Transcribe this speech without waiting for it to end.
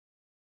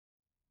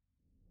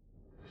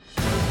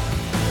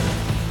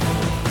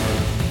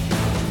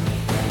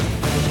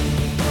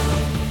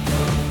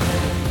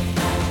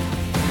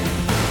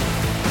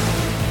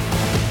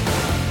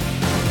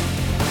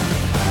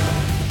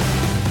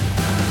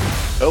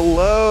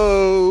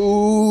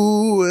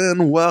Hello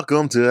and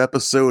welcome to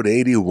episode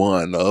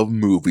 81 of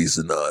Movies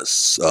and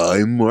Us.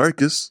 I'm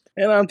Marcus.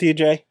 And I'm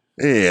TJ.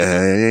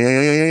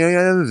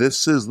 And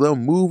this is the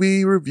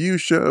movie review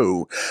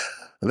show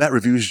that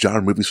reviews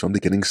genre movies from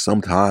beginning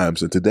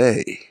sometimes. And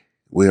today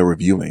we are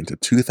reviewing the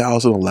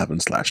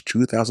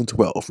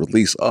 2011/2012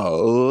 release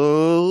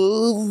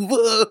of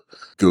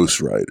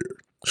Ghost Rider: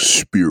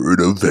 Spirit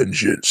of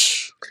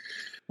Vengeance.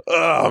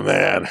 Oh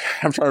man,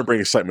 I'm trying to bring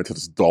excitement to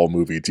this dull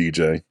movie,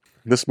 TJ.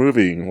 This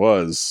movie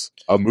was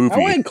a movie. I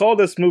wouldn't call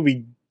this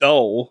movie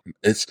dull.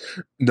 It's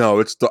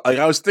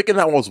I was thinking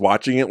that when I was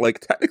watching it,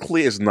 like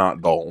technically it's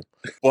not dull,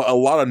 but a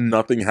lot of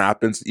nothing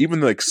happens. Even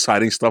the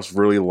exciting stuff's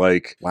really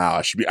like, wow,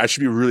 I should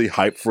be really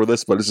hyped for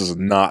this, but this is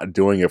not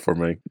doing it for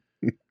me.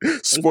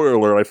 Spoiler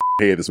alert, I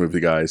hate this movie,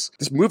 guys.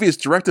 This movie is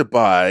directed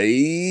by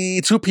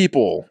two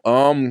people.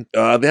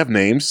 They have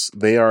names.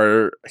 They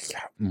are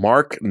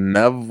Mark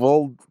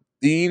Neville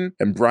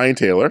and Brian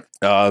Taylor.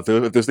 If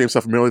those names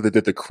sound familiar, they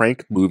did the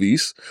Crank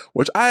movies,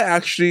 which I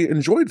actually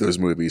enjoyed those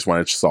movies when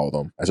I saw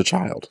them as a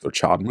child. They're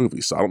child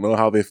movies, so I don't know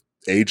how they've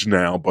aged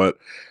now, but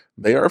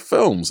they are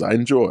films I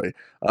enjoy.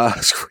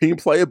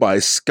 Screenplay by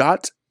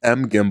Scott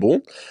M.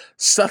 Gimble,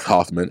 Seth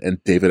Hoffman,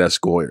 and David S.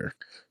 Goyer.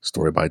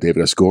 Story by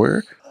David S.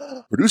 Goyer.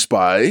 Produced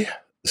by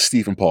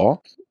Stephen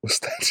Paul. What's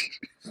that?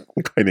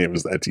 What kind of name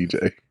is that,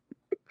 TJ?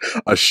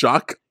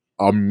 Ashok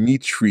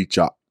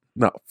Amitraj.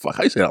 No, fuck,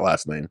 how do you say that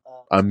last name?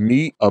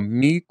 Amitraj.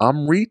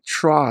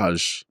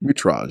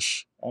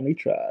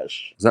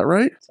 Is that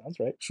right? Sounds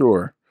right.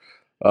 Sure.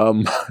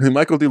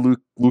 Michael De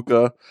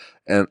Luca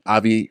and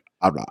Avi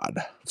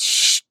Arad.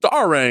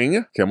 Starring,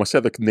 okay, I'm going to say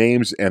the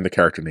names and the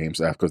character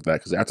names after that,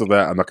 because after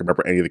that, I'm not going to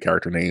remember any of the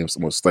character names.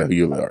 I'm going to say who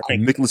you are.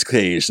 Nicolas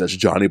Cage, that's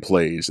Johnny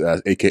Plays,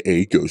 as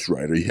a.k.a. Ghost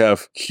Rider. You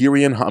have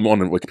Kieran, I'm on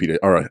Wikipedia,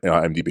 or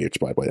IMDb,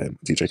 by the way,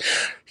 TJ.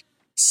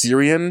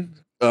 Syrian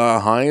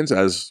Hines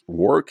as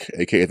Warwick,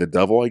 aka the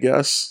Devil, I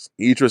guess.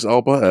 Idris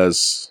Elba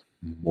as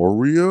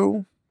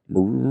Moreau.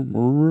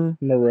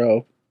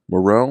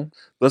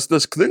 Does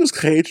Nicolas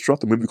Cage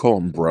throughout the movie call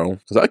him bro?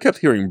 Because I kept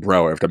hearing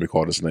bro every time he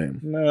called his name.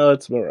 No,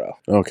 it's Moreau.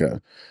 Okay.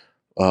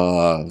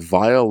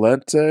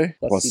 Violente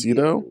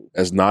Placido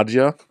as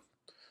Nadia.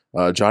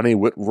 Johnny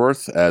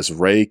Whitworth as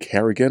Ray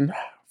Kerrigan.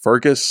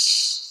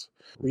 Fergus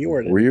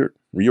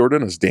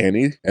Riordan as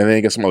Danny. And then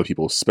I guess some other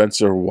people.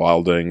 Spencer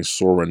Wilding,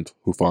 Soren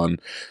Hufan.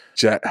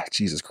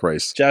 Jesus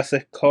Christ.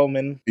 Jessica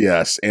Coleman.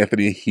 Yes,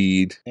 Anthony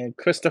Heed. And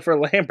Christopher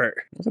Lambert.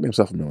 What's that name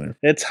sound familiar?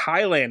 It's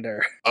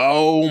Highlander.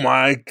 Oh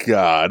my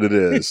god, it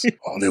is.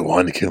 Only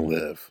one can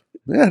live.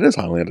 Yeah, it is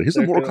Highlander. He's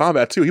in Mortal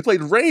Kombat too. He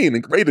played Raiden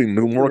in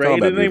the Mortal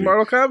Kombat movie.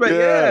 Mortal Kombat,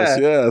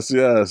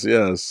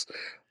 Yes.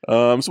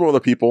 Some other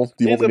people.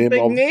 Do you want me to name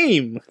a big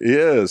name.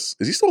 Yes.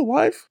 Is he still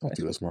alive? Don't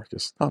do this,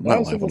 Marcus. I'm not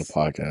alive on the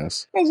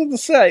podcast. I was going to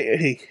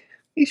say,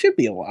 he should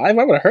be alive.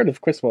 I would have heard if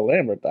Christopher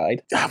Lambert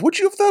died. Would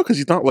you have, though? Because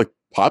he's not, like,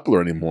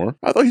 popular anymore.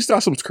 I thought he's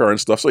got some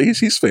current stuff, so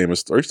he's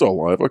famous. Are you still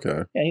alive?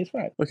 Okay. Yeah, he's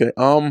fine. Okay.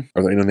 Are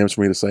there any names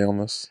for me to say on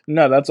this?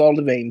 No, that's all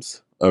the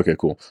names. Okay,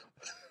 cool.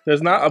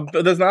 There's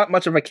not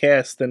much of a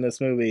cast in this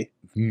movie.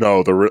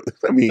 No,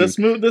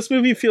 this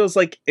movie feels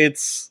like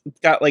it's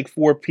got like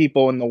 4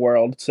 people in the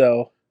world,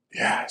 so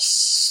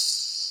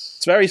yes,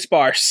 it's very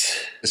sparse.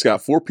 It's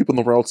got 4 people in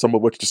the world, some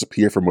of which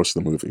disappear for most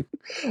of the movie.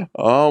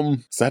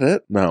 Is that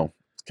it? No.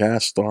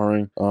 Cast,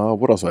 starring.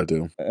 What else do I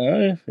do?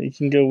 We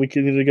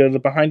can either go to the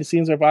behind the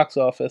scenes or box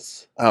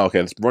office. Oh,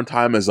 okay. This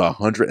runtime is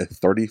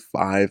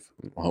 135.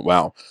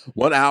 Wow,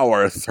 1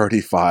 hour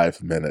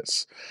 35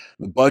 minutes.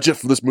 The budget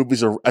for this movie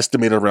is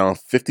estimated around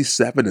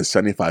 57 to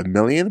 75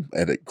 million,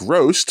 and it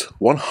grossed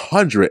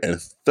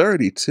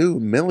 132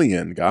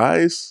 million.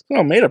 Guys,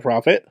 Well, made a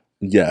profit.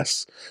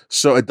 Yes.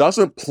 So it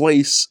doesn't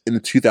place in the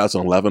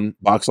 2011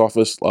 box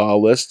office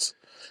list,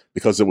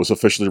 because it was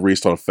officially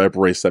released on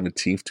February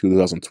 17th,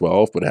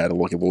 2012, but it had a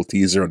little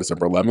teaser on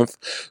December 11th.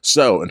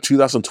 So in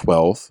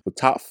 2012, the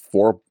top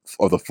 4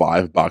 of the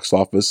 5 box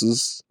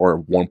offices are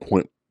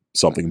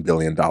 $1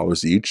 billion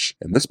each,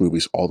 and this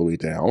movie's all the way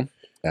down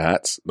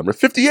at number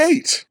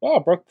 58. Oh,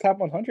 broke the top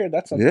 100.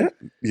 That's something.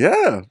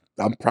 Yeah.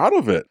 I'm proud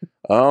of it.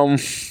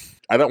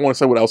 I don't want to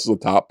say what else is on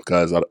top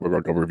because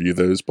we're going to review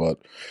those, but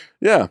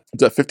yeah,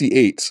 it's at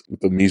 58 with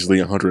the measly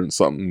 100 and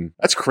something.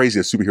 That's crazy.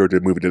 A superhero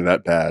movie did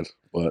that bad,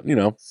 but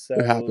so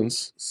it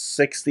happens.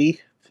 60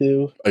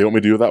 to. Oh, you want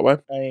me to do it that way?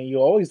 I mean, you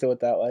always do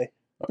it that way.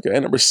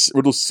 Okay,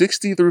 we'll do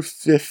 60 through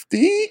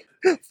 50.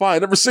 Fine.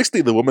 Number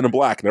 60, The Woman in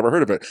Black. Never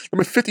heard of it.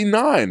 Number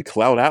 59,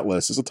 Cloud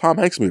Atlas. Is a Tom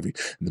Hanks movie.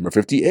 Number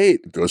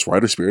 58, Ghost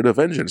Rider: Spirit of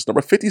Vengeance.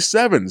 Number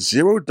 57,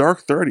 Zero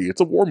Dark 30.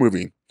 It's a war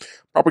movie.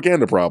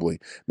 Propaganda,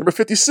 probably. Number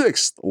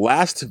 56,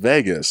 Las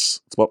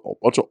Vegas. It's about a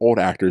bunch of old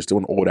actors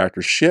doing old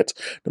actor shit.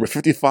 Number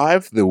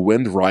 55, The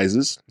Wind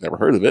Rises. Never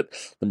heard of it.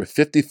 Number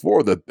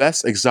 54, The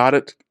Best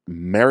Exotic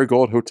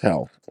Marigold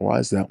Hotel. Why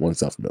is that one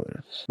sound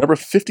familiar? Number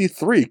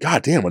 53,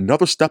 goddamn,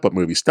 another Step Up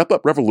movie. Step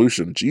Up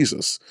Revolution.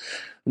 Jesus.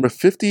 Number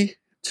 50,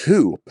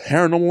 2,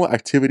 Paranormal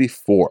Activity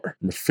 4.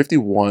 Number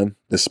 51,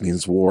 This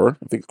Means War.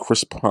 I think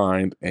Chris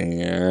Pine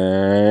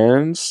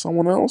and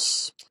someone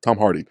else. Tom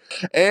Hardy.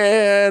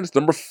 And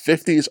number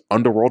 50 is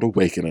Underworld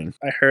Awakening.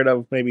 I heard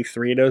of maybe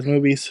 3 of those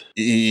movies.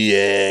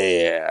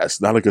 Yeah,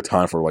 it's not a good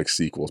time for like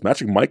sequels.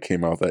 Magic Mike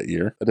came out that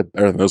year. I did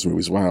better than those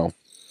movies. Wow.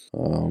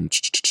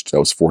 That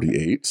was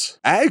 48.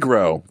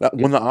 Aggro, that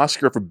won the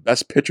Oscar for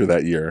Best Picture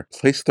that year.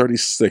 Placed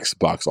 36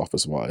 box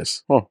office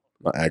wise. Oh,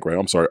 not Aggro.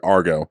 I'm sorry,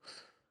 Argo.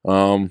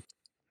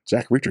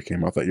 Jack Reacher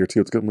came out that year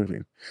too. It's a good movie.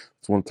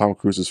 It's one of Tom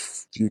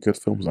Cruise's few good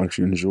films I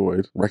actually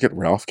enjoyed. Wreck-It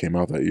Ralph came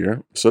out that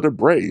year. So did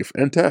Brave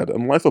and Ted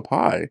and Life of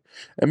Pi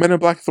and Men in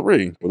Black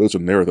 3. Well, those are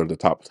nearer than the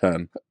top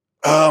 10.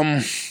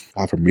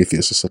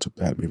 Prometheus is such a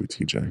bad movie,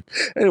 TJ.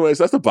 Anyways,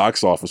 that's the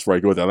box office before I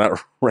go down that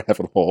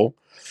rabbit hole.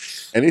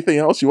 Anything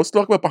else? You want to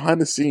talk about behind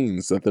the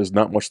scenes that there's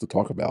not much to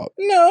talk about?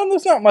 No,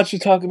 there's not much to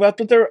talk about,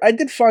 but I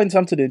did find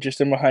something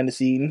interesting behind the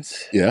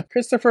scenes. Yeah.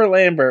 Christopher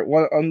Lambert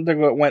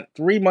went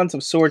 3 months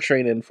of sword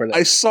training for that.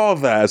 I saw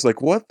that. It's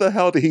like, what the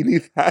hell did he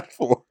need that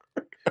for?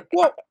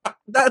 Well,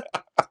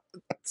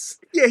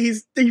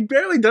 he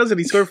barely does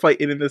any sword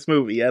fighting in this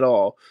movie at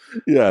all.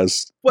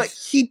 Yes. But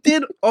he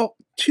did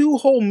 2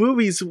 whole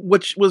movies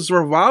which was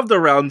revolved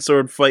around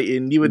sword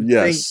fighting. You would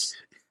think.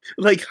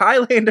 Like,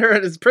 Highlander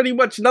is pretty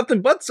much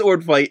nothing but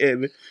sword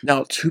fighting.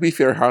 Now, to be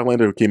fair,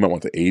 Highlander came out in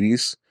the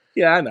 80s.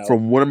 Yeah, I know.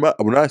 From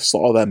when I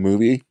saw that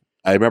movie,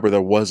 I remember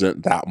there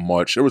wasn't that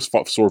much. There was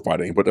sword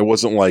fighting, but it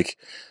wasn't like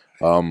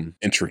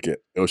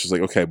intricate. It was just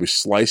like, okay, we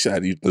slice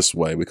it this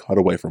way, we cut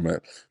away from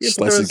it,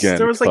 slice again.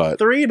 There was cut. like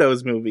 3 of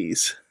those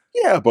movies.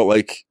 Yeah, but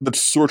like the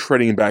sword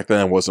training back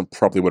then wasn't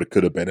probably what it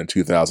could have been in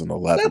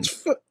 2011.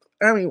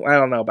 I mean, I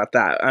don't know about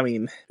that. I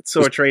mean,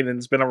 sword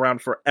training's been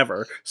around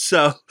forever,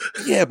 so...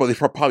 Yeah, but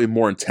they're probably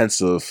more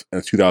intensive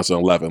in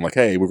 2011. Like,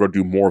 hey, we're going to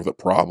do more of it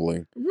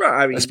probably.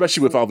 Right, I mean...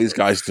 Especially with all these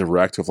guys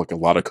direct with like a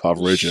lot of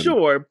coverage and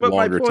sure, but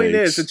my point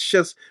is, it's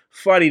just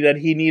funny that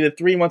he needed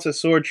 3 months of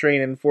sword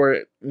training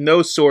for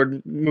no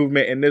sword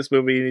movement in this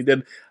movie, and he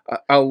did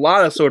a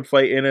lot of sword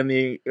fighting in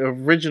the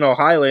original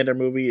Highlander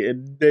movie.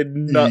 It did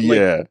not,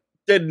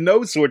 did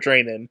no sword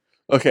training.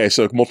 Okay,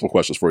 so multiple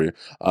questions for you.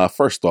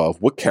 First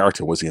off, what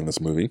character was he in this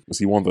movie? Was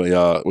he one of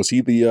the? Was he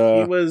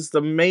the? He was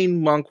the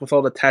main monk with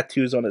all the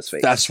tattoos on his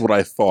face. That's what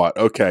I thought.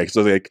 Okay,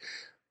 so like,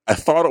 I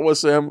thought it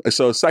was him.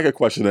 So second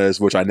question is,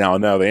 which I now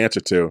know the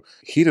answer to,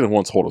 he didn't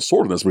once hold a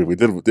sword in this movie,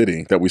 did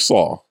he? That we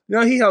saw.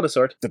 No, he held a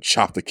sword To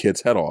chop the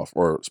kid's head off,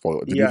 or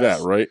spoiler, to do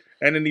that, right?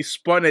 And then he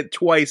spun it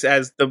twice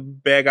as the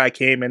bad guy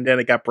came, and then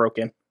it got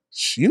broken.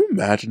 Can you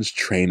imagine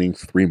training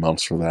 3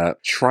 months for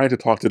that? Trying to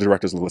talk to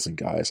directors and listen,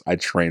 guys, I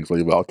trained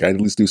really well. Can I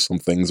at least do some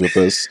things with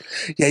this?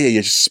 Yeah.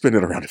 Just spin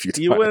it around a few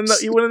times. You want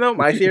to know what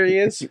my theory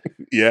is?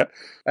 Yeah.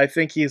 I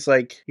think he's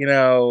like,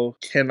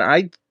 can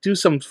I do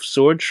some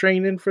sword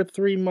training for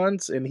 3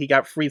 months? And he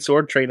got free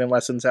sword training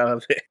lessons out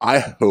of it.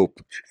 I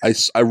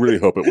really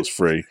hope it was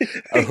free.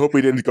 I hope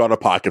he didn't go out of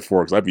pocket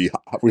for it, because I'd be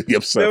really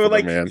upset with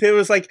him, man. They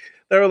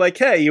were like,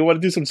 hey, you want to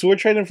do some sword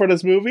training for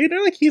this movie?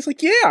 And he's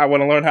like, yeah, I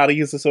want to learn how to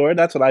use the sword.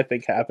 That's what I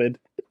think happened.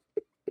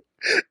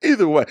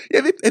 Either way,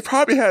 yeah, they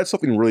probably had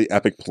something really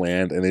epic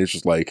planned, and they was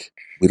just like,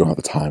 we don't have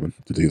the time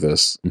to do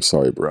this. I'm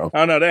sorry, bro.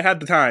 Oh no, they had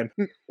the time.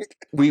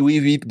 we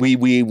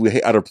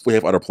have other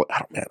plans.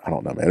 I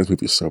don't know, man. This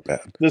movie is so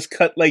bad. Just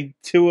cut like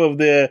 2 of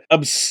the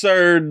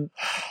absurd,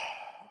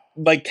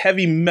 like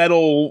heavy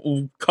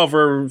metal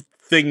cover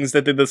things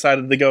that they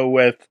decided to go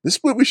with.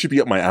 This movie should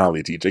be up my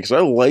alley, TJ, because I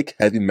like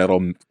heavy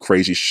metal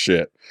crazy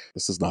shit.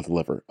 This does not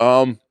deliver.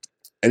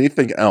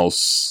 Anything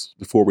else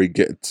before we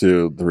get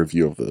to the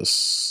review of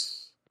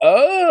this?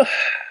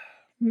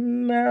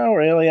 No,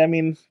 really. I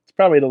mean, it's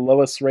probably the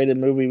lowest rated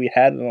movie we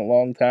had in a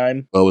long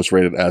time. Lowest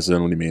rated as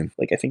in, what do you mean?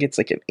 Like, I think it's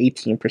like an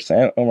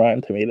 18% on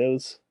Rotten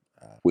Tomatoes.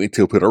 Wait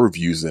till we put our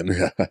reviews in.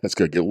 That's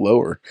going to get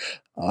lower.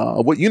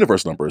 What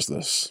universe number is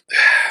this?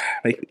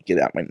 Make me get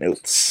out my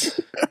notes.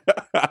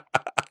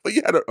 But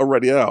you had it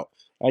already out.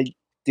 I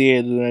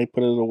did, and I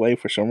put it away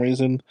for some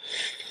reason.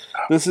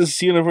 This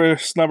is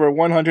universe number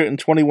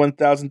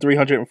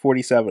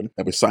 121,347.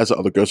 And besides the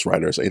other Ghost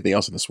Riders, anything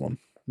else in this one?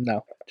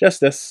 No, just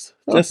this.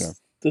 This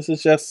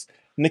is just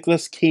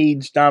Nicolas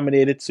Cage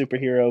dominated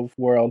superhero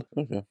world.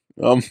 Okay.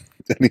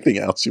 Anything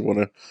else you want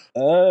to?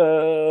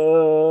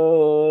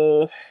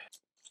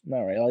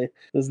 Not really.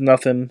 There's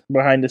nothing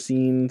behind the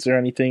scenes or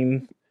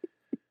anything.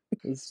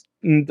 This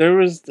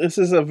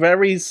is a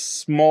very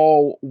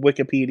small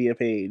Wikipedia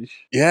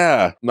page.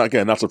 Yeah,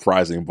 not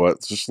surprising, but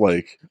it's just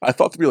like, I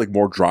thought there'd be like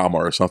more drama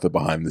or something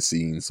behind the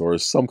scenes, or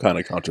some kind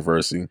of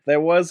controversy. They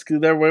were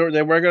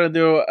gonna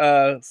do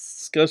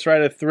Ghost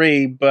Rider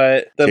 3,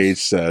 but Cage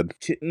said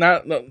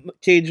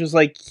Cage was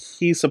like,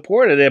 he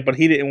supported it, but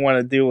he didn't want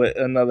to do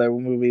another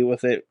movie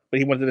with it. But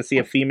he wanted to see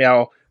a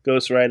female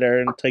Ghost Rider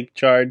and take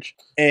charge.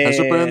 Has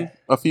there been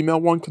a female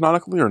one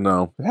canonically, or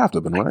no? They have to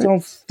have been, right? I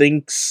don't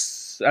think so.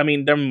 I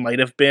mean, there might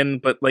have been,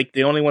 but like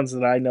the only ones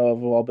that I know of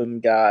have all been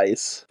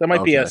guys. There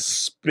might be a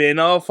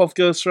spin-off of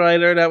Ghost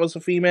Rider that was a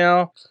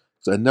female.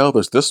 So I know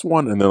there's this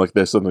one, and then like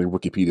there's something in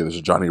Wikipedia. There's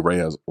a Johnny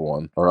Reyes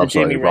one, or I'm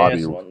sorry,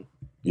 Robbie Robbie. One.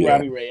 Yeah.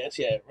 Robbie Reyes,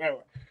 yeah.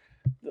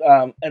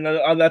 And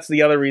that's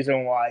the other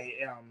reason why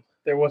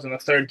there wasn't a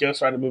third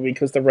Ghost Rider movie,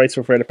 because the rights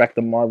were right back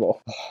to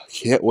Marvel.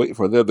 Can't wait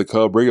for them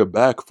to bring it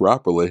back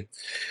properly.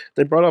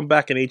 They brought him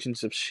back in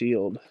Agents of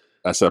S.H.I.E.L.D.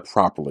 I said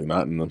properly,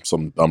 not in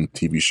some dumb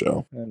TV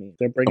show. I mean,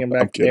 they're bringing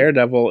back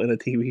Daredevil in a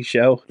TV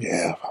show.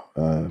 Yeah, I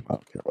don't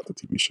care about the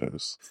TV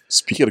shows.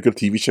 Speaking of good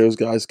TV shows,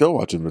 guys, go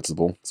watch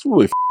Invincible. It's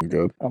really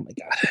good. Oh my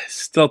god,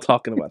 still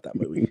talking about that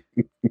movie.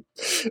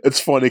 It's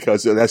funny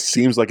because that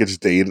seems like it's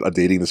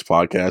dating this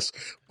podcast,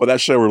 but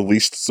that show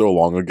released so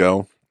long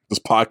ago. This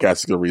podcast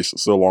is going to release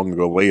so long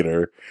ago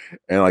later,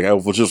 and like I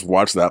will just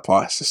watch that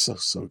podcast.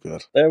 It's so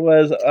good. There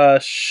was a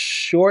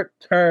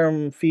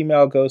short-term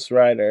female Ghost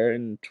Rider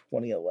in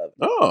 2011.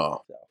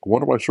 Oh, I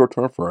wonder why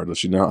short-term for her. Does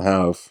she not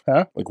have?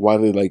 Huh? Like, why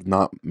do they like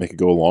not make it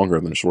go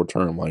longer than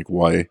short-term? Like,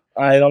 why?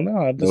 I don't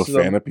know. No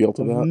fan appeal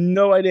to that?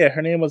 No idea.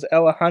 Her name was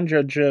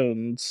Alejandra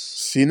Jones.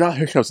 See, now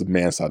here comes the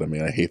man side of me.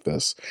 I hate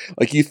this.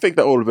 Like, you think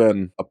that would have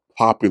been a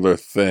popular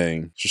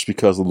thing just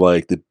because of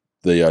like the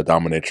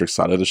dominatrix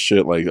side of the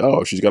shit, like,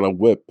 oh, she's got a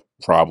whip,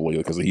 probably,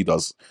 because he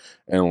does,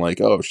 and like,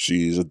 oh,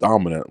 she's a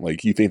dominant,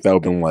 like, you think that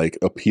would have been, like,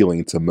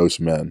 appealing to most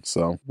men,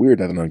 so, weird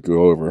that didn't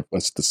go over.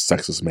 That's the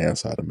sexist man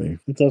side of me.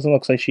 It doesn't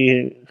look like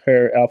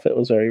her outfit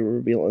was very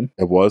revealing.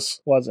 It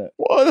was? Wasn't.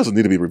 Well, it doesn't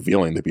need to be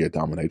revealing to be a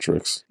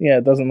dominatrix. Yeah,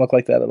 it doesn't look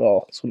like that at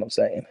all, that's what I'm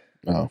saying.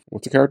 Oh,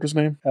 what's the character's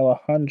name?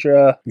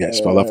 Alejandra. Yeah,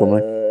 spell that for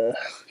me.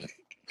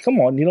 Come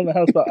on, you don't know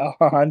how to spell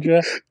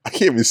Alejandra? I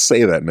can't even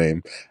say that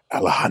name.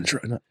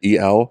 Alejandra.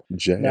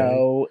 E-L-J?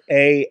 No,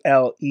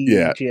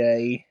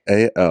 A-L-E-J. Yeah.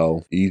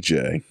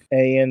 A-L-E-J.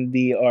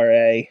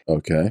 A-N-D-R-A.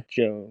 Okay.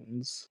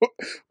 Jones.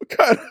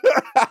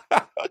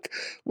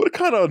 What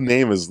kind of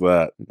name is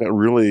that? That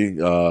really...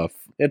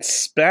 It's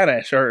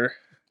Spanish, or...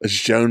 Is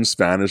Jones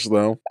Spanish,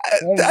 though?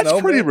 That's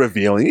pretty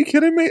revealing. Are you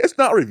kidding me? It's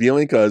not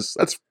revealing because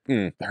that's...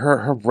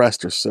 Her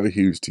breasts are so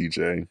huge,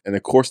 TJ. And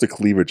of course the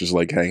cleavage is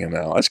like hanging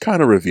out. That's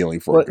kind of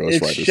revealing for a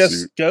Ghost Rider suit. It's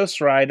just Ghost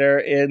Rider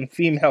in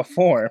female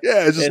form.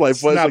 Yeah, it's just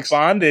it's not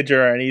bondage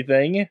or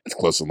anything. It's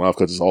close enough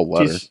because it's all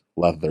leather.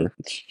 Leather.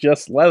 It's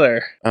just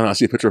leather. I don't know. I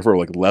see a picture of her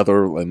like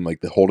leather and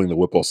like holding the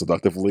whip all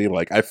seductively.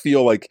 Like, I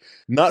feel like,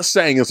 not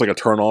saying it's like a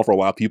turn on for a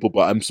lot of people,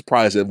 but I'm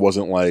surprised it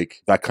wasn't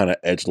like that kind of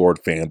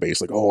edgelord fan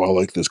base. Like, oh, I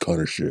like this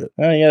kind of shit.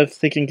 Oh, yeah,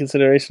 take in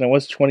consideration it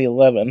was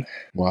 2011.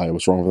 Why?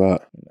 What's wrong with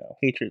that?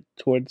 Hatred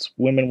towards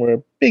women were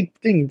a big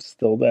thing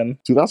still then.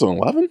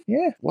 2011?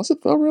 Yeah. Was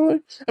it though, really?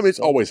 I mean, it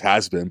always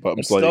has been, but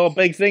it's still a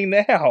big thing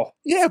now.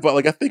 Yeah, but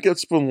like I think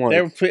it's been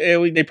like...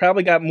 They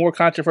probably got more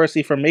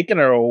controversy for making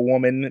her a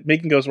woman,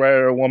 making Ghost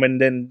Rider a woman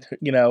than,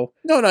 No,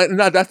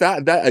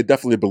 that I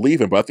definitely believe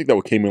in, but I think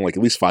that came in like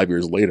at least 5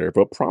 years later,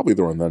 but probably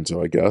during then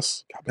too, I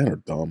guess. God, men are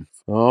dumb.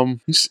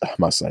 I'm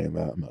not saying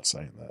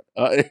that.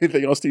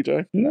 Anything else,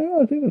 TJ?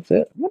 No, I think that's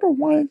it. I wonder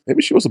why.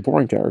 Maybe she was a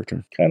boring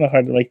character. Kind of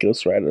hard to make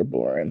Ghost Rider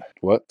boring.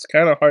 What? It's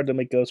kind of hard to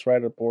make Ghost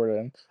Rider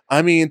boring.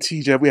 I mean,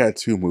 TJ, we had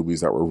 2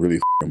 movies that were really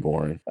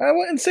boring. I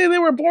wouldn't say they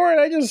were boring.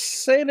 I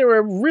just say they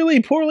were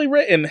really poorly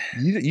written.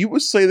 You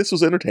would say this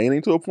was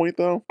entertaining to a point,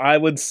 though? I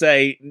would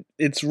say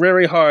it's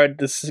very hard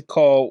to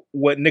call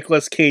what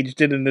Nicolas Cage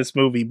did in this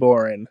movie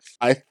boring.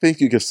 I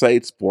think you could say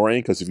it's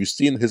boring because if you've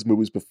seen his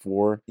movies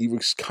before, you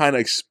would kind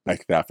of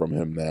expect that from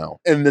him now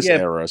in this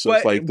era. So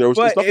it's like there's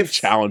nothing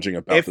challenging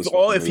about this.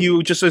 If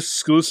you just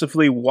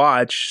exclusively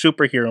watch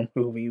superhero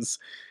movies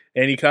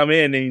and you come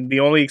in and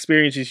the only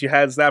experiences you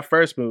had is that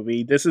first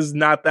movie, this is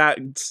not that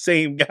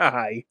same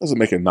guy. Doesn't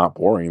make it not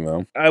boring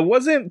though. I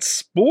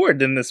wasn't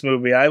bored in this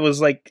movie. I was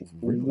like,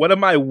 what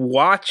am I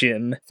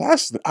watching?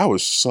 I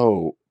was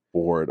so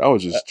bored. I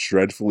was just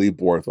dreadfully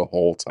bored the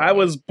whole time. I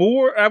was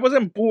bored. I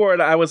wasn't bored.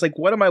 I was like,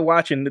 what am I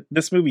watching?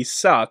 This movie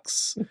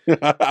sucks.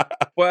 But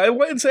I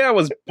wouldn't say I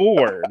was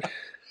bored.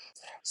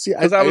 See,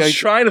 because I was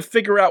trying to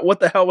figure out what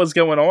the hell was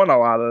going on a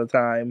lot of the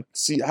time.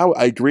 See,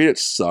 I agree it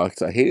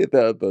sucked. I hated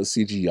the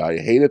CGI.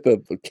 I hated the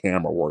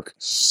camera work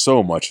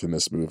so much in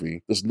this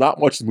movie. There's not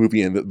much the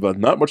movie and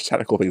not much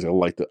technical things I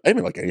liked. I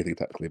didn't like anything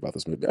technically about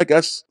this movie. I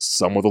guess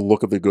some of the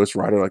look of the Ghost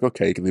Rider, like,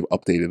 okay, they've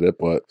updated it,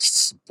 but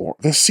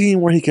the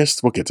scene where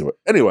we'll get to it.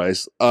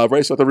 Anyways, ready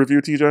to start the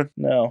review, TJ?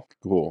 No.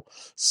 Cool.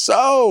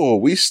 So,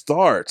 we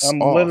start. I'm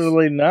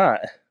literally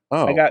not.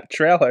 Oh. I got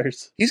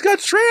trailers. He's got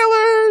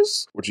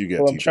trailers. What'd you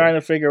get? Well, I'm trying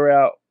to figure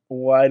out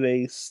why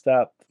they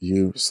stopped.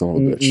 You son of a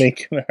bitch.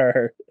 Making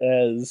her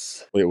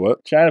as. Wait,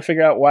 what? Trying to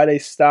figure out why they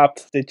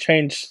stopped. They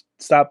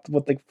stopped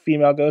with the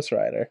female Ghost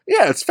Rider.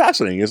 Yeah, it's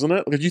fascinating, isn't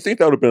it? Because you think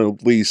that would have been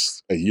at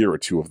least a year or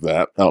two of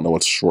that. I don't know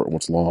what's short and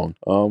what's long.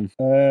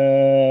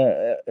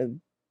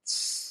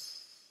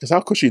 Because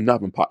how could she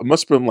not been? It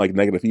must have been like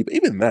negative feedback.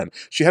 Even then,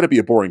 she had to be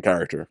a boring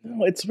character.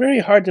 No, it's very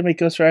hard to make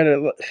Ghost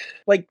Rider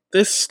like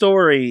this.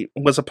 Story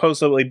was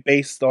supposedly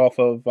based off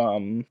of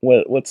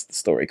what's the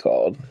story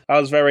called? I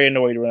was very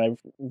annoyed when I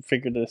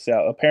figured this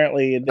out.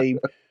 Apparently, they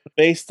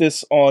based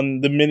this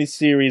on the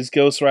miniseries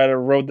Ghost Rider: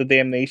 Road to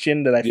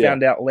Damnation that I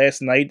found out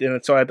last night,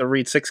 and so I had to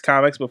read 6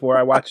 comics before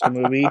I watched the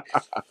movie.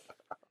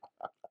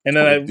 And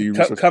then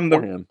I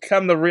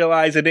come to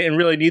realize I didn't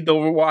really need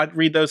to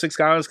read those 6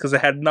 comics because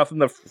it had nothing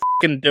to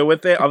fucking do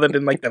with it other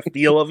than like the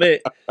feel of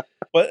it.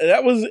 But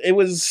that was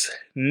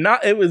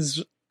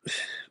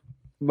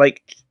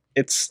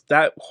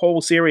that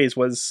whole series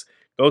was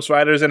Ghost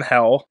Rider's in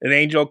hell. An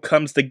angel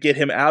comes to get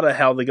him out of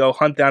hell to go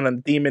hunt down a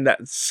demon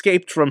that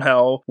escaped from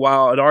hell,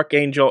 while an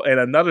archangel and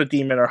another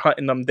demon are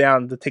hunting them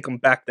down to take them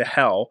back to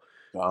hell.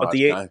 But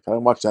I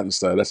watch that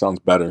instead. That sounds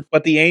better.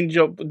 But the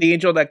angel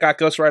that got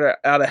Ghost Rider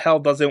out of hell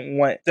doesn't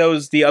want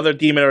the other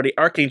demon or the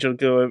archangel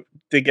to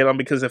get them,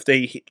 because if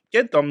they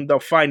get them,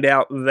 they'll find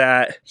out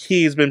that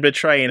he's been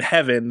betraying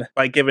heaven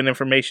by giving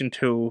information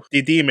to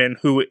the demon,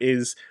 who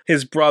is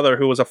his brother,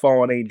 who was a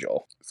fallen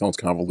angel. Sounds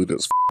convoluted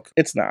as fuck.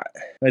 It's not.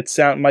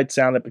 Might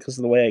sound it because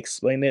of the way I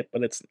explained it,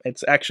 but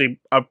it's actually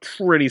a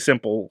pretty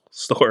simple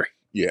story.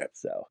 Yeah.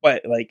 So,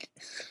 but like,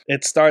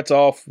 it starts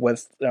off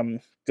with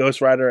Ghost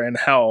Rider in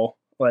hell.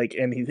 Like,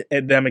 and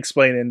them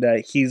explaining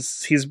that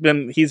he's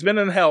been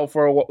in hell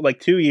for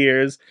like 2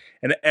 years,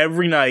 and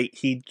every night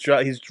he's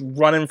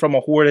running from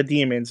a horde of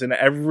demons, and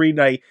every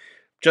night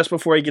just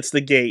before he gets to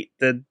the gate,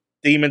 the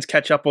demons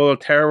catch up, will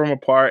tear him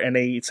apart, and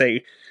they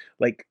say,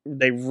 like,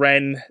 they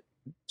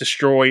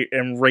destroy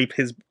and rape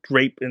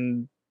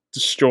and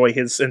destroy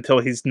his until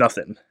he's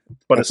nothing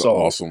but a soul.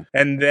 Awesome.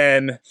 And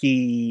then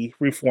he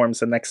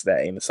reforms the next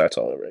day and it starts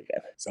all over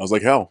again. Sounds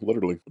like hell,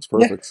 literally. It's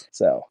perfect. Yeah.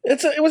 So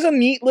it was a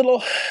neat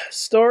little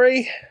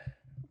story,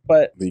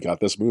 but you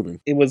got this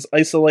moving. It was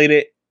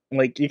isolated.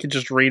 Like, you could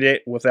just read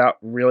it without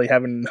really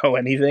having to know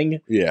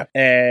anything. Yeah.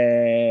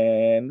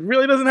 And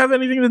really doesn't have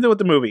anything to do with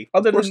the movie.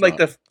 Other than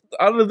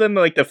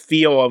the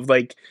feel of,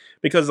 like,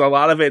 because a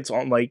lot of it's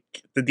on, like,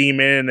 the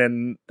demon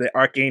and the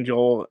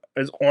archangel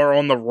are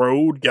on the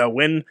road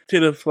going to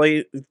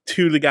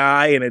the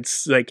guy, and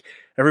it's like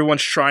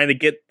everyone's trying to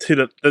get to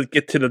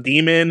the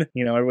demon.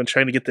 You know, everyone's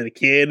trying to get to the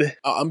kid.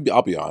 I'll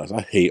be honest.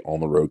 I hate on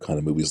the road kind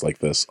of movies like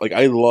this. Like,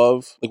 I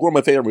love, like, one of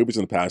my favorite movies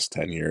in the past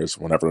 10 years,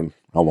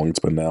 how long it's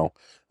been now.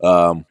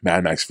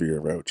 Mad Max Fury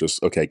Road.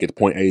 Just, okay, get to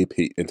point A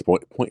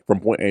from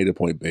point A to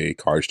point B,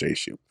 cars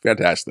chase you.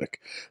 Fantastic.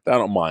 That I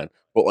don't mind.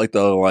 But like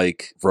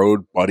the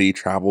road buddy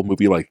travel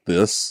movie like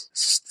this,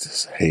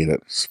 just hate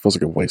it. It feels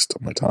like a waste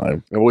of my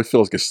time. It always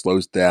feels like it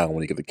slows down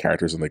when you get the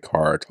characters in the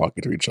car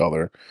talking to each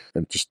other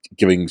and just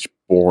giving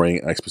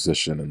boring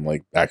exposition and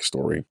like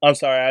backstory. I'm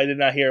sorry, I did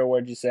not hear a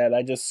word you said.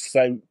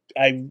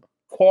 I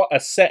caught a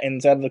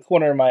sentence out of the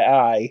corner of my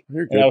eye,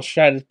 and I was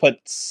trying to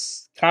put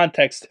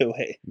context to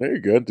it. There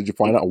you go. Did you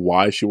find out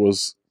why she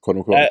was quote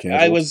unquote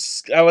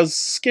canceled? I was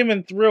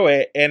skimming through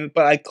it,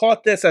 but I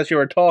caught this as you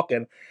were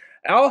talking.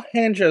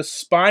 Alejandra's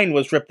spine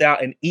was ripped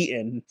out and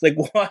eaten. It's like,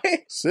 what?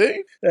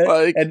 See?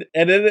 And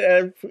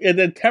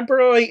then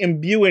temporarily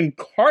imbuing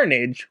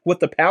Carnage with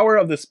the power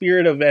of the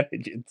spirit of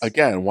vengeance.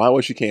 Again, why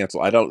was she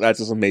canceled? that's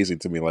just amazing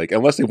to me. Like,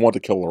 unless they want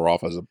to kill her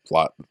off as a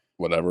plot,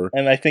 whatever.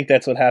 And I think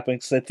that's what happened,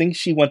 because I think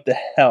she went to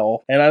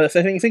hell. And I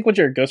think when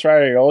you're a Ghost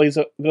Rider, you're always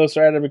a Ghost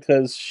Rider,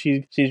 because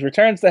she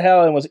returns to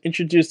hell and was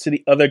introduced to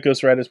the other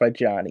Ghost Riders by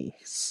Johnny.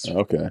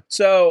 Okay.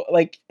 So,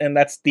 and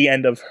that's the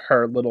end of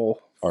her little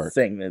arc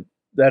thing.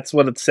 That's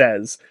what it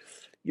says.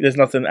 There's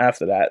nothing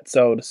after that,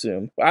 so I would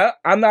assume.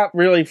 I'm not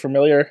really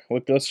familiar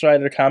with Ghost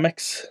Rider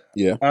comics.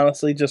 Yeah.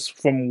 Honestly, just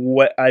from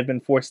what I've been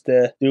forced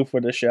to do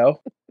for the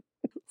show.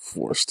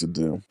 Forced to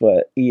do.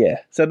 But, yeah.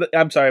 So,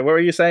 I'm sorry, what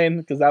were you saying?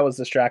 Because I was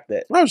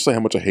distracted. I was saying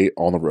how much I hate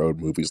on-the-road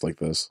movies like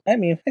this. I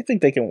mean, I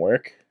think they can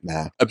work.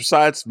 Nah.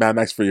 Besides Mad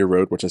Max Fury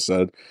Road, which I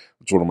said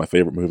was one of my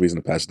favorite movies in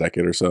the past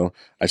decade or so,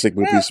 I think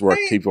movies where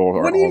people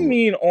are What do you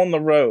mean on the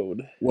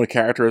road? When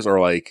characters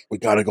are like, we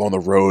gotta go on the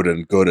road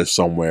and go to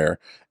somewhere,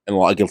 and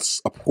like it's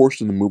a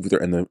portion of the movie they're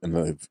in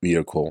the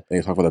vehicle, and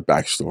you talk about their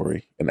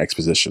backstory and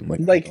exposition.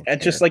 Like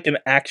just like in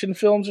action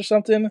films or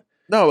something?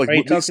 No,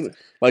 like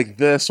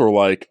this, or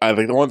like I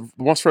think the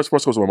one first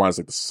goes to my mind is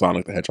like the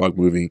Sonic the Hedgehog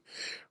movie.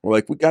 We're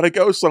like, we gotta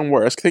go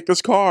somewhere. Let's take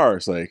this car.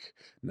 It's like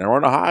now we're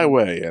on a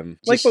highway, and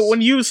but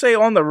when you say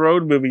on the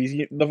road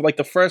movies,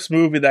 the first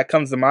movie that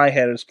comes to my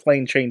head is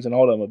Plane, Trains, and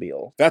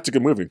Automobile. That's a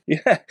good movie.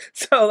 Yeah,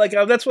 so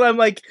that's what I'm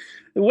like.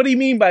 What do you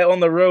mean by on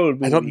the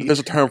road movie? There's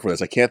a term for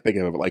this. I can't think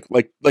of it.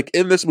 Like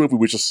in this movie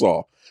we just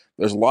saw,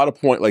 there's a lot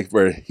of point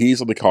where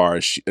he's in the car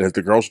and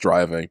the girl's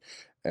driving.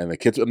 And the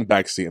kids are in the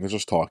backseat and they're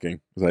just talking.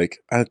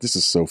 Like, this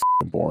is so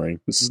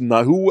boring. This is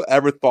not. Who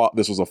ever thought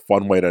this was a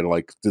fun way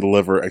to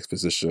deliver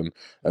exposition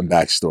and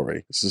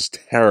backstory? This is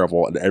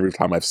terrible. And every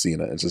time I've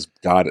seen it, it's just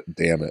God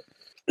damn it.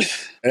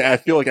 And I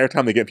feel like every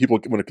time they get people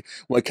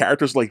when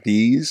characters like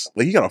these,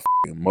 like you got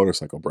a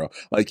motorcycle, bro.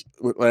 Like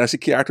when I see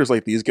characters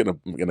like these get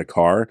in a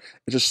car,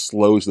 it just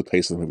slows the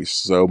pace of the movie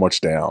so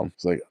much down.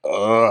 It's like,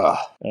 ugh.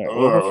 Right,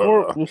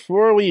 well,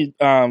 before we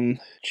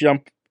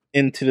jump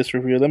into this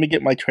review, let me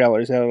get my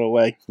trailers out of the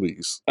way.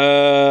 Please.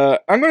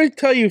 I'm going to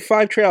tell you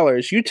 5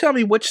 trailers. You tell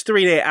me which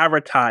 3 they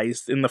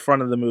advertised in the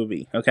front of the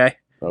movie, okay?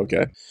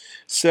 Okay.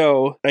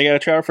 So, I got a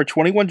trailer for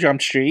 21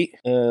 Jump Street,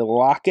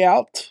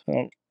 Lockout. I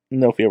don't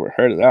know if you ever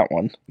heard of that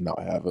one. No,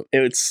 I haven't.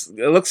 It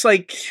looks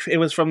like it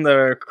was from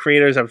the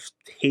creators of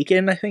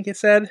Taken, I think it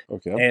said.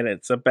 Okay. And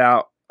it's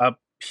about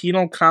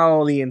penal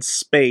colony in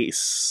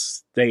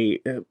space. They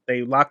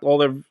locked all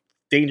their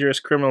dangerous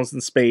criminals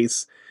in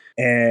space,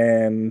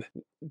 and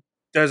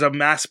there's a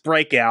mass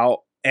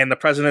breakout, and the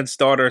president's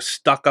daughter is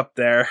stuck up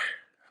there,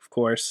 of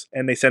course,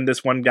 and they send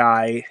this one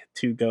guy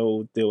to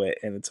go do it,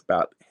 and it's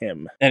about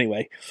him.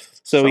 Anyway,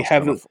 so Sounds we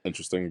have kind of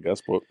interesting, I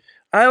guess, but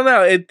I don't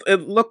know.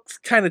 It looks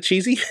kind of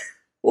cheesy.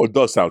 well, it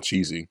does sound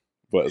cheesy,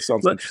 but it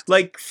sounds interesting.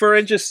 Like for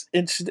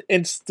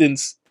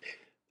instance,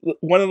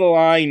 one of the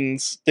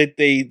lines that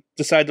they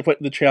decide to put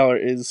in the trailer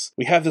is,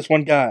 "We have this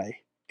one guy,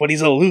 but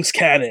he's a loose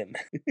cannon."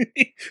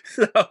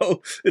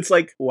 So it's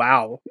like,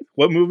 wow,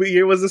 what movie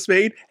year was this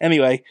made?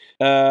 Anyway,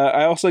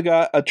 I also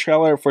got a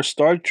trailer for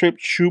Starship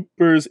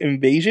Troopers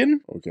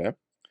Invasion, Okay.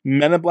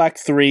 Men in Black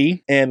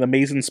 3, and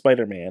Amazing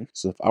Spider-Man.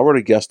 So if I were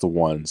to guess the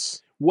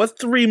ones, What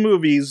 3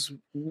 movies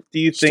do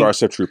you think?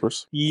 Starship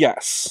Troopers.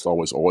 Yes. It's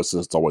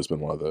always been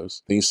one of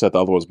those. I think you said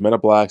the other was Men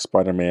in Black,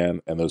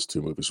 Spider-Man, and those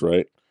 2 movies,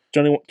 right?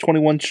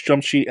 21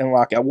 Jump Street and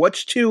Lockout.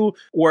 Which 2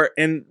 were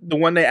in the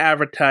one they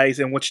advertised,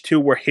 and which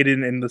 2 were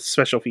hidden in the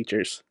special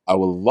features? I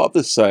would love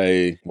to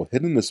say, well,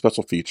 hidden in the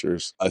special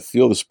features, I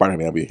feel the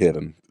Spider-Man will be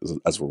hidden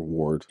as a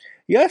reward.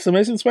 Yes,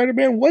 Amazing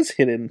Spider-Man was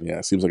hidden. Yeah,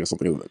 it seems like it's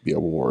something that would be a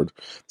reward.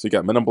 So you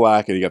got Men in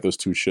Black, and you got those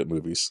 2 shit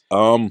movies.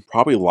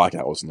 Probably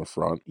Lockout was in the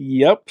front.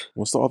 Yep.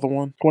 What's the other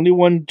one?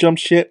 21 Jump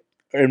Street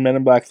and Men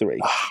in Black 3.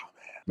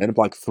 Men in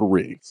Black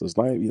 3. So it's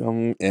not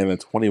and then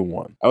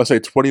 21. I would say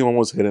 21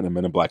 was hidden and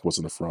Men in Black was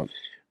in the front.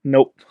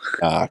 Nope.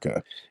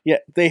 Okay. Yeah,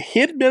 they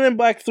hid Men in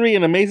Black 3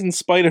 and Amazing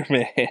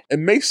Spider-Man. It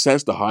makes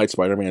sense to hide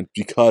Spider-Man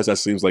because that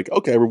seems like,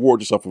 okay, reward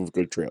yourself with a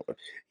good trailer.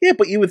 Yeah,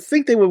 but you would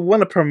think they would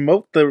want to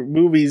promote the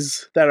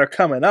movies that are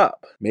coming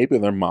up. Maybe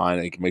in their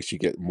mind, it makes you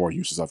get more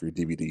uses off your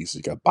DVDs. So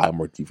you got to buy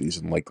more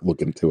DVDs and like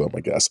look into them, I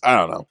guess. I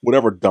don't know.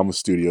 Whatever dumb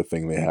studio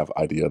thing they have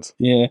ideas.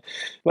 Yeah.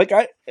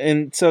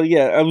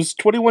 I was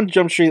 21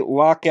 Jump Street,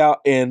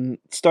 Lockout, and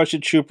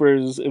Starship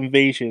Troopers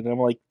Invasion. I'm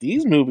like,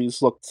 these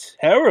movies look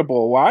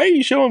terrible. Why are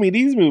you showing me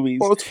these movies?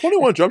 Well,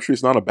 21 Jump Street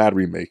is not a bad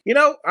remake. You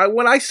know,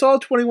 when I saw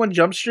 21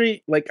 Jump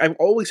Street, like, I've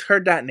always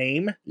heard that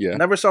name. Yeah.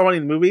 Never saw any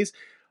of the movies.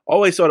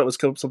 Always thought it was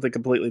something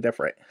completely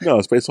different. No,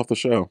 it's based off the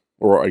show.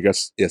 Or I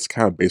guess it's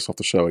kind of based off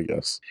the show, I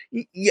guess.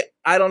 Yeah,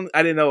 I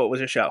didn't know it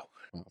was a show.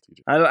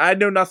 I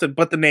know nothing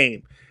but the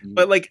name.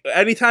 But, like,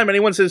 anytime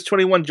anyone says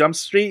 21 Jump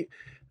Street,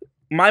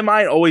 my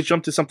mind always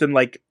jumped to something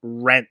like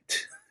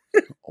Rent.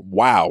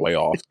 Wow, way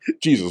off.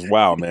 Jesus,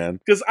 wow, man.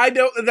 Because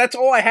that's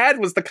all I had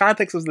was the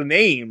context of the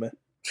name.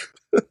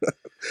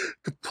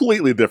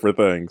 Completely different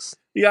things.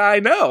 Yeah, I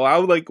know. I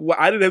was like,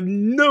 I didn't have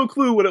no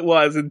clue what it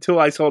was until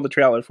I saw the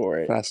trailer for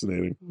it.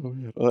 Fascinating.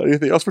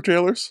 Anything else for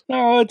trailers?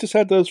 No, I just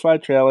had those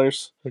 5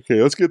 trailers.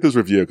 Okay, let's get this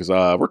review because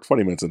we're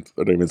 30 minutes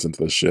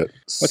into this shit.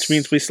 Which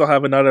means we still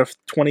have another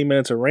 20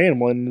 minutes of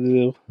rambling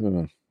to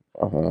do.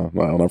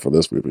 Well, not for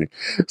this movie.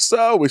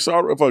 So we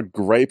start with a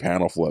gray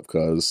panel flip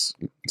because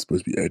it's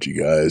supposed to be edgy,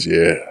 guys.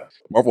 Yeah.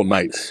 Marvel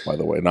Knights, by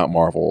the way, not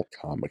Marvel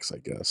Comics, I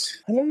guess.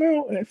 I don't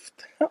know if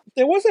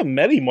there wasn't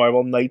many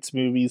Marvel Knights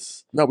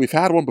movies. No, we've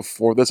had one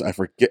before this. I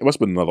forget. It must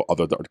have been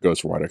another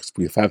Ghost Rider because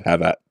we have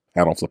had that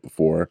panel flip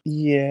before.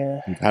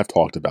 Yeah. We have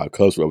talked about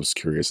because I was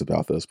curious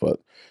about this, but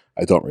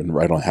I don't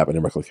have any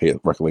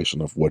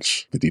recollection of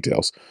the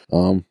details.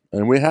 And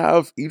we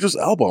have Idris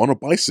Elba on a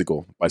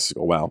bicycle.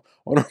 Wow.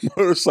 On a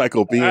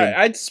motorcycle being...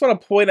 I just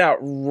want to point out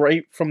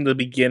right from the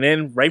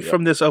beginning,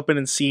 from this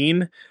opening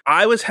scene,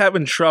 I was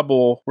having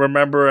trouble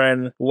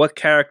remembering what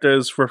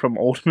characters were from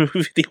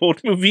the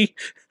old movie,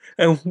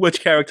 and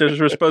which characters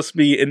were supposed to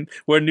be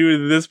were new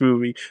to this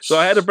movie. So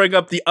I had to bring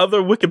up the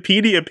other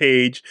Wikipedia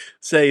page,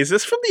 say, is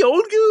this from the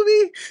old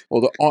movie?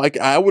 Well,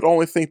 I would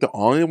only think the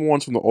only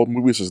ones from the old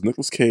movies is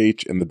Nicolas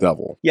Cage and the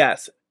Devil.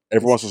 Yes.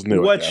 Everyone else is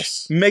new, I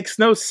guess. Which makes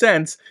no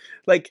sense.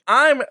 Like,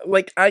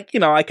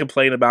 I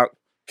complain about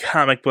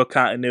comic book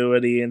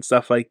continuity and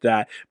stuff like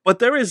that, but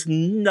there is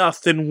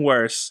nothing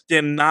worse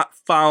than not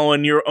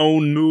following your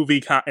own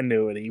movie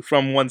continuity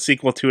from one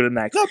sequel to the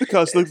next. No,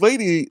 because the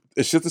lady,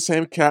 is she the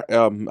same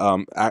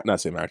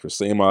not same actress,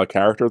 same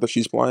character that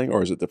she's playing,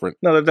 or is it different?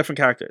 No, they're different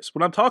characters.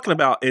 What I'm talking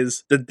about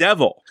is the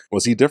Devil.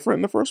 Was he different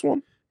in the first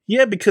one?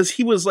 Yeah, because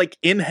he was like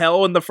in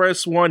hell in the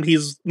first one. He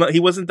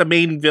wasn't the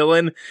main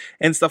villain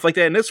and stuff like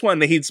that. In this one,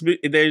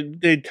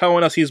 they're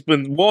telling us he's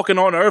been walking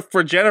on Earth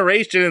for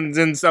generations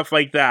and stuff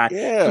like that.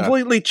 Yeah,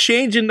 completely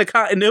changing the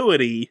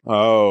continuity.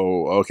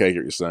 Oh, okay, I get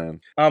what you're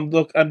saying.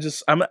 Look,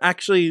 I'm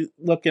actually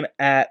looking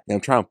at. Yeah,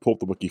 I'm trying to pull up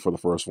the wiki for the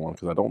first one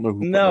because I don't know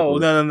who. No.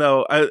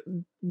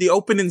 The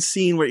opening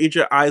scene where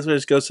Idris Elba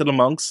goes to the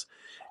monks.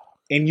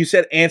 And you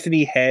said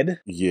Anthony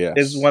Head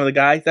is one of the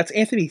guys. That's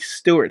Anthony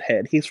Stewart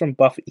Head. He's from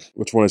Buffy.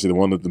 Which one is he? The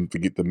one that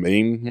the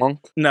main monk?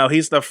 No,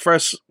 he's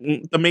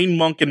the main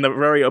monk in the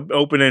very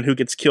opening who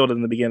gets killed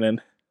in the beginning.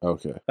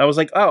 Okay. I was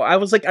like,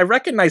 I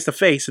recognize the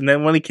face. And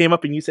then when he came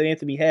up and you said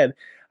Anthony Head,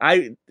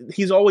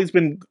 he's always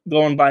been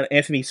going by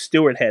Anthony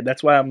Stewart Head.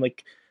 That's why I'm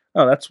like,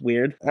 Oh, that's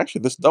weird.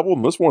 Actually, this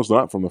one's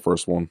not from the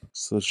first one.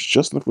 So it's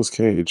just Nicolas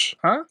Cage.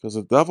 Huh? Because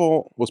the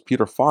devil was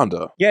Peter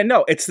Fonda. Yeah,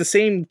 no, it's the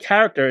same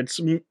character. It's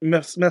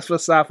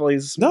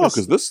Mephistopheles. No,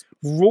 because this...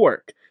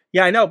 Rourke.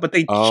 Yeah, I know, but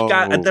they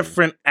got a Oh.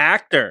 different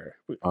actor.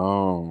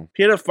 Oh.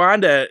 Peter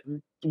Fonda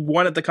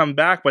wanted to come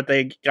back, but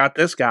they got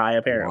this guy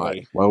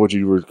apparently. Why would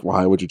you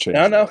change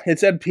No, that?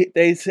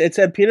 it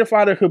said Peter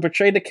Fonda, who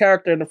portrayed the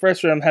character in the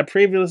first film, had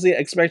previously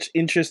expressed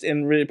interest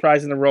in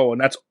reprising the role,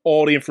 and that's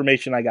all the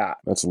information I got.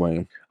 That's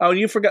lame. Oh,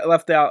 you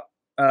left out.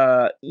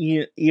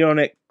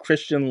 Eonet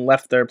Christian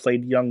Lefter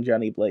played young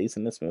Johnny Blaze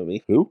in this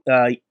movie. Who?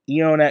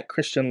 Eonet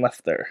Christian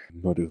Lefter.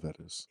 No idea who that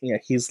is. Yeah,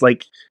 he's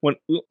like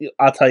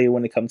I'll tell you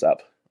when it comes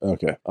up.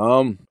 Okay.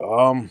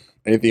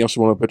 Anything else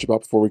you want to bitch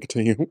about before we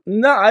continue?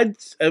 No, I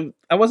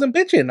wasn't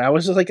bitching. I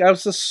was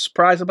just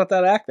surprised about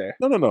that actor.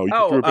 No. You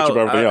threw a bitch about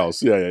everything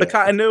else. Yeah. The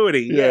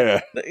continuity.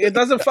 Yeah. It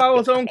doesn't follow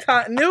its own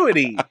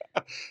continuity.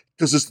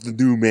 Because it's the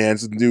new man.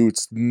 It's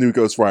the new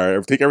Ghost Rider.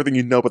 Take everything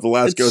you know about the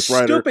last Ghost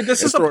Rider. Stupid.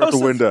 This is throw it out the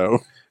supposed window.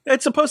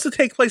 It's supposed to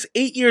take place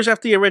 8 years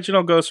after the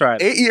original Ghost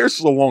Rider. 8 years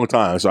is a long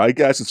time, so I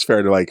guess it's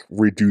fair to like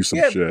redo some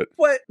shit.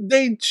 But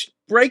they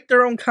break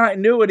their own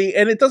continuity,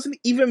 and it doesn't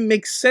even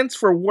make sense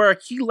for where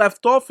he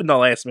left off in the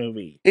last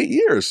movie. 8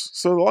 years.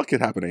 So a lot could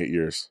happen in 8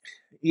 years.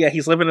 Yeah,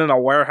 he's living in a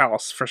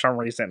warehouse for some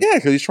reason. Yeah,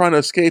 because he's trying to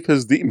escape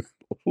his demon.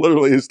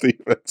 Literally his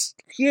demons.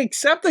 He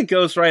accepted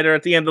Ghost Rider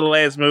at the end of the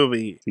last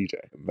movie. TJ,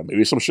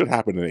 maybe some shit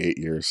happened in 8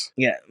 years.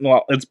 Yeah,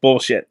 well, it's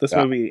bullshit. This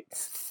movie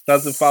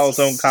doesn't follow its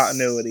own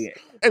continuity.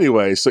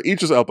 Anyway, so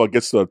Idris Elba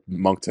gets to the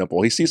monk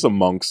temple. He sees some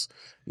monks.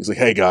 He's like,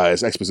 hey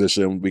guys,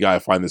 exposition, we gotta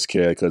find this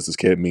kid because this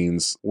kid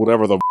means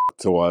whatever the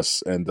to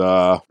us. And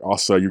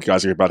also, you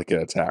guys are about to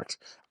get attacked.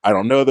 I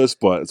don't know this,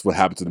 but it's what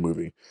happens in the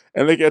movie.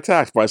 And they get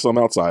attacked by some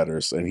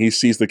outsiders. And he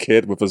sees the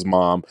kid with his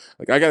mom.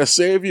 Like, I gotta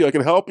save you. I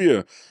can help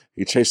you.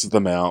 He chases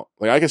them out.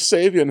 Like, I can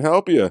save you and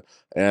help you.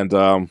 And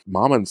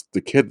mom and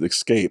the kid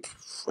escape,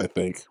 I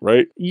think,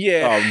 right?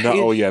 Yeah. Oh,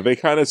 no. Yeah, they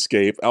kind of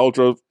escape.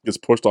 Eldra gets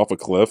pushed off a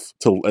cliff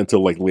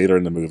until like later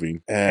in the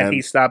movie. And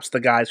he stops the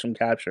guys from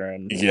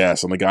capturing.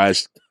 Yes, and the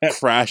guys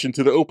crash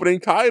into the opening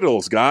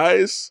titles,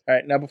 guys. All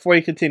right, now before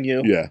you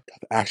continue. Yeah,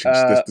 the action,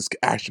 this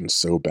action is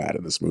so bad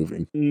in this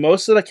movie.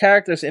 Most of the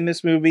characters in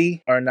this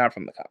movie are not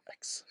from the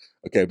comics.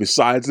 Okay,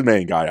 besides the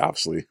main guy,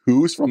 obviously.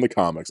 Who's from the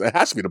comics? It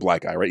has to be the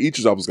black guy, right? Each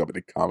is always going to be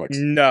the comics.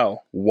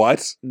 No.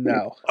 What?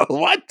 No.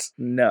 What?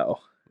 No.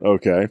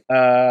 Okay.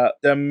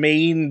 The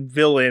main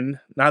villain,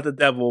 not the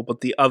devil,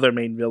 but the other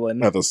main villain.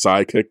 Not the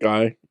sidekick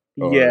guy?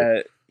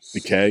 Yeah.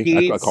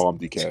 DK? I call him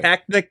DK.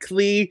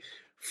 Technically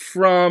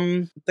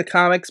from the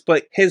comics,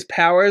 but his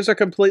powers are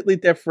completely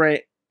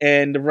different,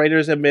 and the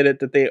writers admitted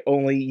that they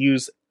only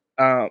use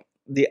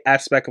the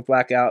aspect of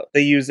Blackout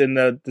they used in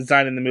the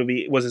design in the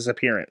movie was his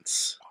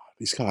appearance.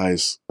 These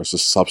guys are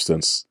just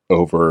substance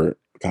over...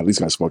 God, these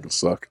guys fucking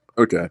suck.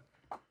 Okay.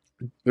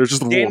 They're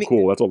just real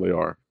cool. That's all they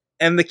are.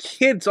 And the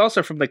kid's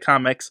also from the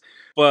comics,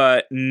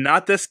 but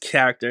not this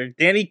character.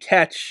 Danny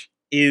Ketch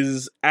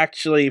is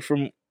actually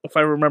from, if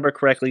I remember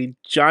correctly,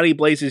 Johnny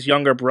Blaze's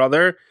younger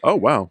brother. Oh,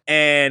 wow.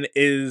 And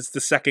is the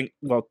second,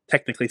 well,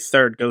 technically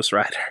third Ghost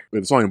Rider. Wait,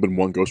 there's only been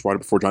one Ghost Rider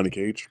before Johnny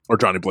Cage? Or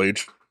Johnny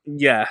Blaze?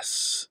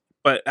 Yes.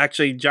 But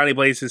actually, Johnny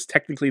Blaze is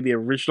technically the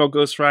original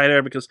Ghost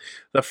Rider because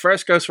the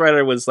first Ghost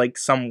Rider was like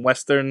some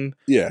Western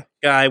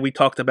guy we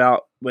talked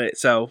about.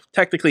 So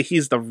technically,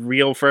 he's the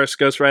real first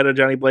Ghost Rider,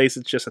 Johnny Blaze.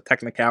 It's just a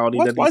technicality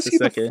that why he's is he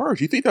the second. first?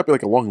 You think that'd be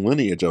like a long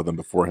lineage of them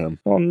before him?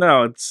 Well,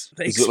 no, is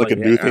it like a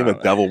new thing the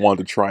devil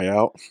wanted to try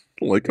out?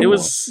 Like, it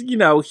was,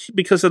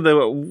 because of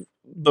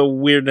the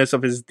weirdness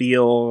of his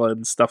deal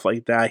and stuff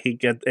like that.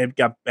 It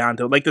got bound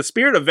to like the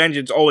spirit of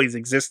vengeance always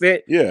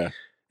existed. Yeah.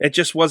 It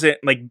just wasn't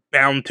like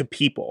bound to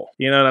people.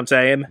 You know what I'm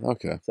saying?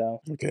 Okay.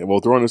 So well,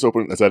 throwing this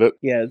open. Is that it?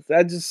 Yeah.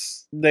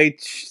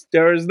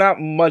 There's not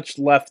much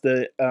left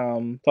to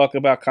talk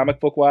about comic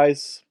book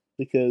wise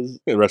because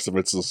the rest of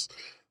it's just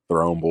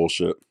their own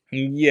bullshit.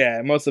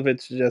 Yeah, most of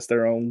it's just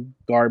their own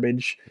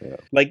garbage. Yeah.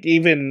 Like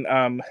even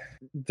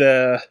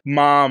the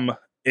mom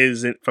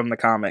isn't from the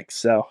comics.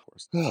 So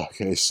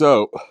okay,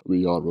 so we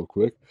yawn real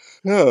quick.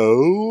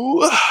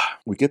 So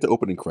we get the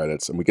opening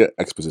credits and we get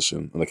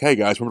exposition. I'm like, hey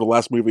guys, remember the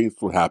last movie?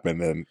 That's what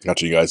happened, and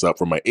catching you guys up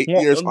from my 8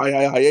 years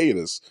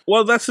hiatus.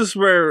 Well, this is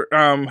where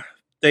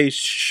they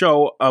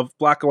show a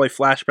black and white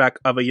flashback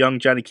of a young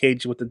Johnny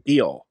Cage with the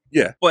deal.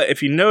 Yeah, but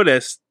if you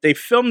notice, they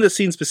filmed this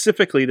scene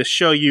specifically to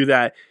show you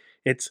that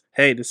it's,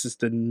 hey, this is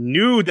the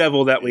new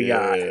devil that we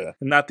got, and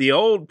not the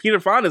old. Peter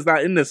Fonda's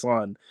not in this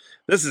one.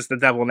 This is the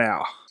devil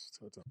now.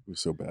 It was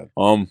so bad.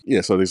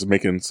 So this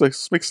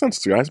makes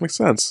sense, guys. Makes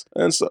sense.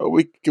 And so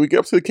we get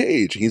up to the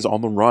cage. He's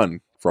on the run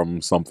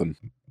from something.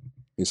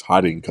 He's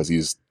hiding because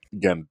he's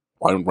again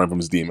run from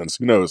his demons.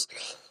 Who knows?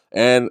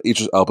 And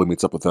Idris Elba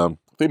meets up with them.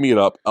 They meet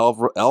up.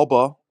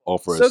 Elba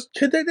offers. So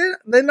could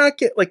they not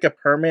get like a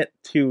permit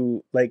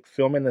to like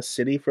film in the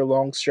city for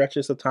long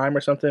stretches of time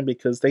or something?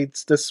 Because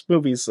this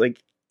movie's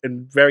like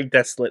very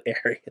desolate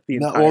area.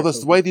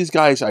 The way these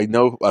guys, I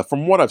know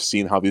from what I've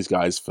seen, how these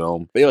guys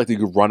film, they like to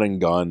do run and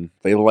gun.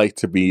 They like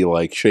to be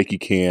like shaky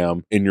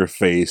cam, in your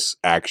face,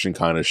 action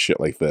kind of shit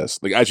like this,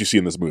 like as you see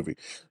in this movie.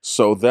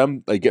 So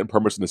them like getting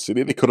permits in the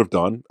city, they could have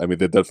done. I mean,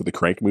 they did for the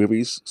Crank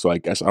movies. So I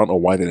guess I don't know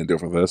why they didn't do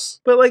it for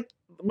this. But like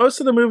most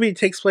of the movie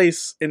takes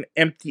place in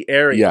empty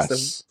areas.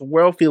 Yes, the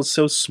world feels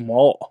so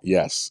small.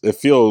 Yes, it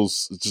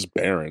feels just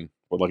barren.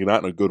 But like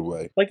not in a good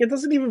way. Like it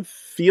doesn't even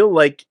feel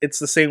like it's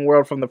the same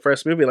world from the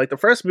first movie. Like the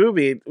first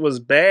movie was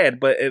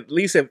bad, but at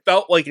least it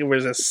felt like it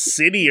was a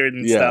city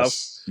and stuff.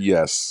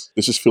 Yes.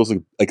 This just feels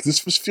like this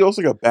just feels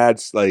like a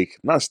bad, like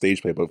not a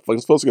stage play, but like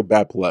it feels like a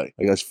bad play.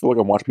 Like I just feel like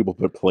I'm watching people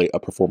play a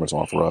performance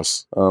on for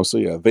us. So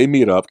yeah, they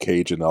meet up,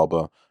 Cage and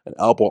Elba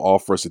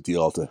offers a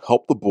deal to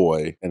help the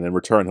boy, and in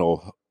return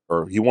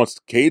he wants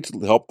Cage to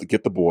help to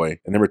get the boy,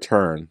 and in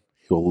return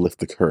he'll lift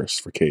the curse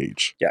for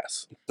Cage.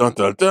 Yes. Dun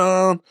dun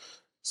dun.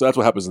 So that's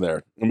what happens in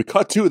there. And we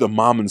cut to the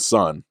mom and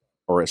son,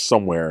 or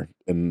somewhere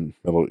in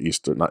Middle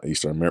East, or not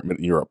Eastern,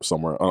 Europe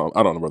somewhere.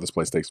 I don't know where this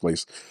place takes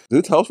place. Did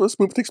it tell us where this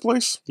movie takes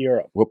place?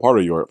 Europe. What part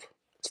of Europe?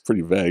 It's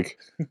pretty vague.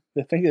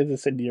 The thing is,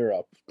 it's in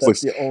Europe.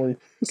 That's the only.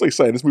 It's like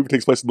saying this movie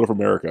takes place in North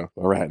America.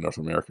 All right, North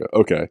America.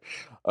 Okay.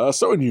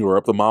 So in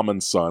Europe, the mom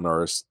and son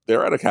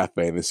they're at a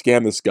cafe and they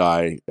scam this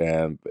guy,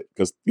 and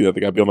because they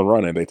got to be on the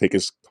run, and they take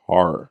his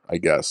car, I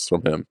guess,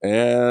 from him.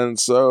 And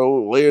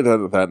so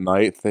later that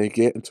night, they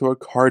get into a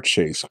car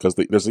chase because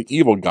there's an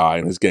evil guy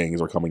and his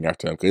gangs are coming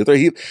after him. Because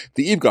the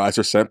evil guys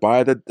are sent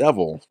by the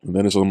devil. And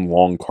then there's a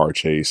long car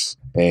chase,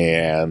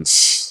 and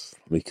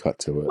we cut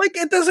to it. Like,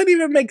 it doesn't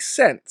even make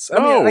sense. I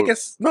mean, I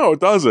guess... No, it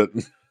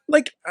doesn't.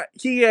 Like,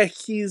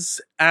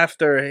 he's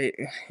after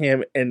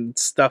him and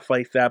stuff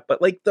like that.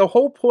 But, like, the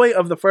whole point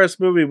of the first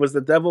movie was the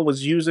devil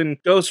was using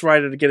Ghost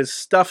Rider to get his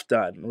stuff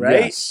done,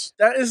 right? Yes.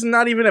 That is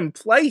not even in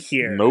play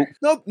here. Nope.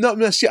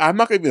 No, see, I'm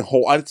not going to even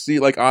hold... I see,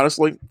 like,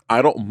 honestly,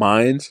 I don't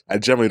mind. I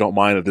generally don't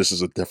mind if this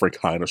is a different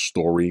kind of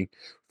story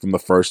from the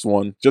first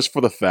one, just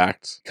for the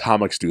fact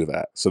comics do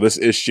that. So this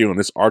issue and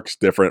this arc's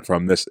different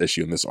from this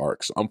issue and this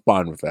arc. So I'm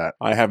fine with that.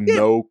 I have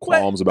no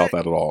qualms about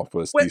that at all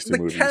for these two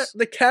movies.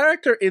 The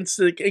character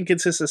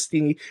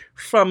inconsistency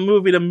from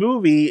movie to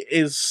movie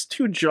is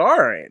too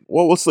jarring.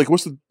 Well, what's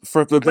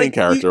the main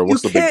character?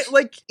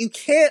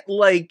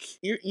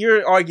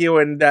 You're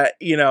arguing that,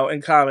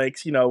 in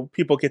comics,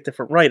 people get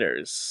different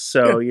writers.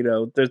 So,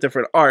 there's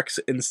different arcs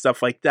and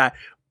stuff like that.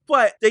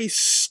 But they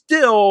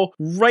still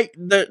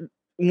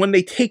when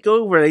they take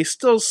over, they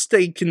still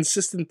stay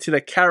consistent to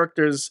the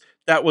characters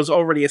that was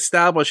already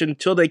established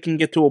until they can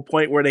get to a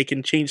point where they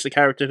can change the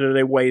character to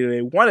the way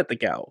they want it to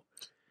go.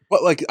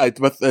 But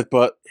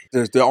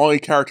there's the only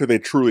character they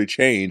truly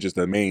change is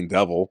the main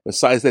devil.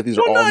 Besides that, these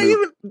are all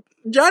new.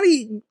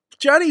 Johnny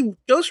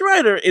Ghost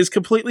Rider is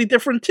completely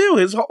different too.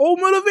 His whole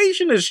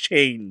motivation has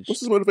changed. What's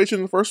his motivation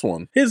in the first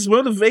one? His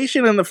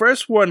motivation in the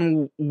first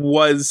one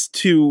was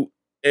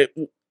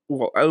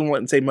well, I don't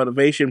want to say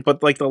motivation,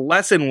 but like the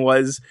lesson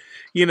was,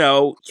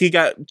 he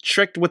got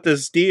tricked with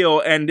this deal,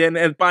 and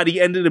then by the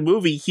end of the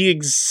movie, he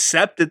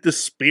accepted the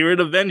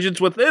spirit of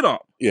vengeance within him.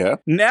 Yeah.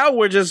 Now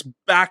we're just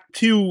back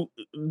to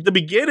the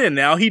beginning.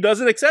 Now he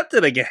doesn't accept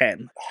it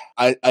again.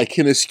 I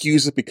can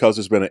excuse it because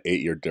there's been an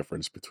 8-year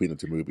difference between the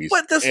two movies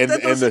in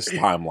this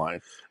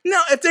timeline.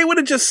 No, if they would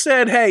have just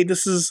said, hey,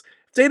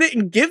 they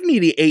didn't give me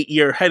the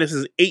 8-year. Hey, this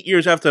is 8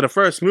 years after the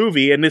first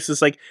movie, and this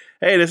is like,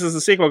 hey, this is the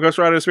sequel, Ghost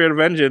Rider: Spirit of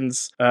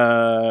Vengeance.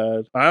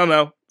 I don't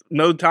know,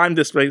 no time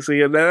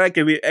displacement, and then I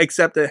can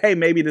accept that. Hey,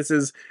 maybe this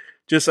is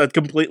just a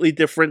completely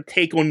different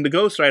take on the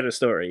Ghost Rider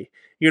story.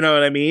 You know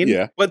what I mean?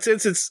 Yeah. But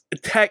since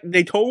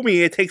they told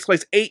me it takes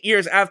place 8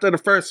 years after the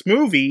first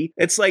movie,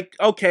 it's like,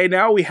 okay,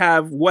 now we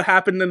have what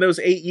happened in those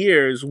 8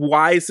 years.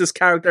 Why is this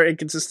character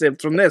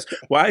inconsistent from this?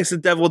 Why is the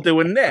devil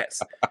doing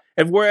this?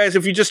 And whereas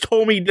if you just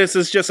told me this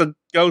is just a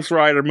Ghost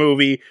Rider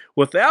movie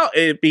without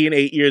it being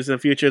 8 years in the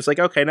future, it's like,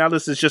 okay, now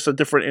this is just a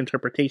different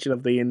interpretation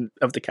of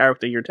the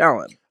character you're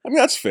telling. I mean,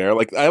 that's fair.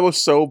 Like, I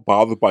was so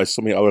bothered by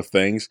so many other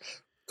things,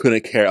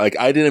 couldn't care. Like,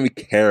 I didn't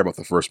even care about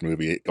the first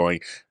movie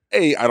going...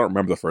 I don't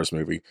remember the first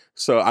movie,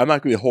 so I'm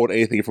not going to hold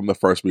anything from the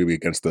first movie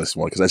against this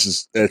one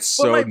because it's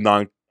so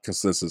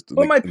non-consistent.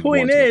 Well, my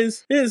point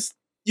is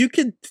you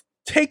could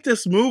take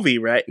this movie,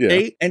 right,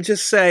 and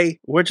just say,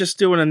 we're just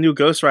doing a new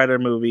Ghost Rider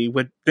movie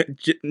with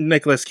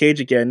Nicolas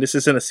Cage again. This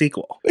isn't a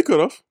sequel. They could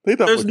have.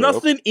 There's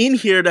nothing in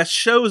here that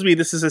shows me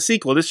this is a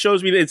sequel. This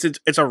shows me that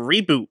it's a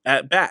reboot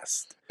at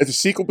best. It's a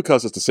sequel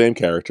because it's the same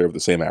character with the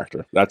same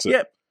actor. That's it.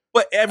 Yeah,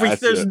 but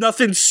there's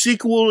nothing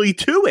sequely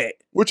to it.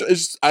 Which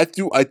is, I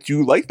do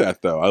like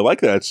that though. I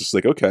like that. It's just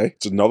like, okay,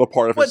 it's another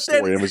part of his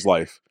story of his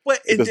life.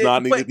 But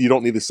you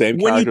don't need the same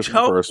characters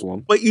from the first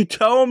one. But you're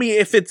telling me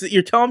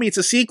it's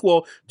a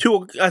sequel to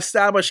an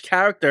established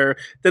character,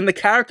 then the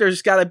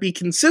character's got to be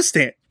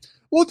consistent.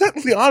 Well,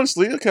 technically,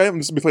 honestly, okay, I'm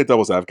just going to play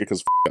devil's advocate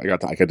because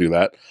I can do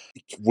that.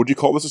 Would you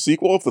call this a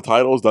sequel if the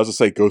title doesn't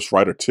say Ghost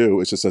Rider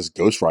 2? It just says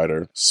Ghost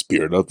Rider: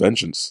 Spirit of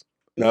Vengeance.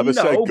 Now, if it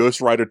said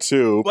Ghost Rider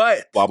 2, blah,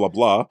 blah,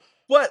 blah.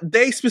 But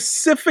they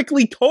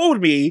specifically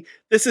told me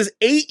this is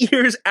 8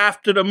 years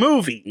after the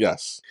movie.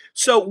 Yes.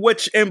 So,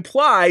 which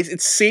implies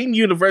it's same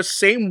universe,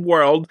 same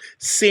world,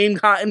 same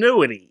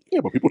continuity. Yeah,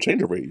 but people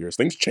change over 8 years.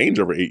 Things change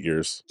over 8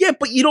 years. Yeah,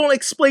 but you don't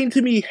explain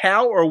to me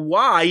how or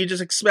why. You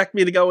just expect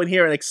me to go in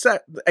here and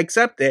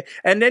accept it.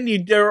 And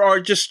then there are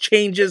just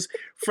changes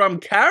from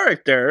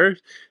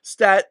characters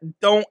that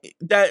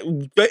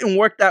didn't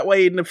work that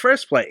way in the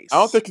first place. I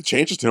don't think the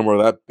changes to him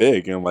are that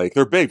big. And, like,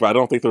 they're big, but I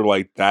don't think they're,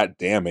 like, that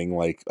damning.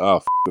 Like,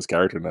 oh, this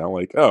character now.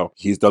 Like, oh,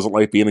 he doesn't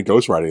like being a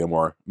Ghost Rider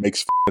anymore.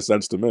 Makes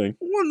sense to me.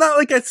 Well, not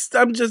like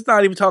I'm just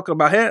not even talking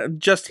about him,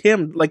 just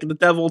him, like the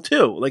devil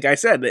too. Like I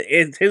said,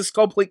 his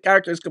complete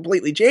character is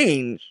completely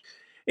changed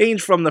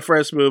from the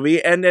first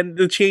movie, and then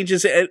the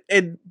changes.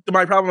 And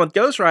my problem with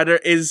Ghost Rider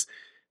is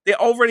they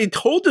already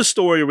told the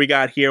story we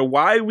got here.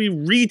 Why are we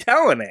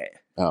retelling it?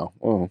 Oh,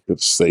 well,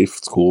 it's safe.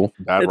 It's cool.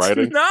 Bad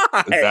writing. Not.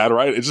 It's bad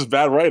writing. It's just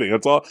bad writing.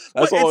 That's all.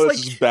 That's all.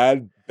 It's just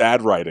bad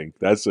writing.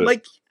 That's it.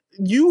 Like.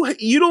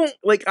 You don't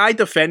like. I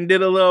defend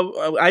it a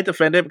little. I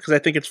defend it because I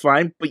think it's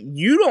fine, but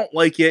you don't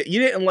like it. You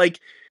didn't like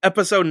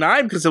episode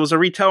 9 because it was a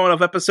retelling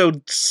of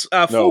episode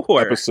 4. No,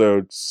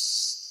 episode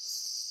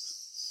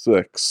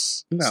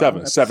 6, no,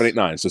 7, 7, 8,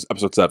 9. So it's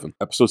episode 7.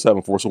 Episode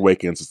 7, Force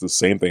Awakens, is the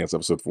same thing as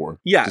episode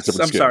 4. Yes,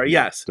 I'm sorry.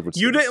 Yes,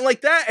 you didn't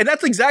like that, and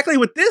that's exactly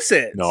what this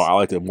is. No, I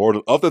liked it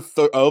more.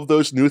 Of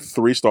those new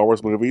 3 Star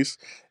Wars movies,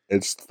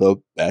 it's the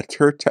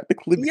better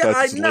technically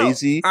because it's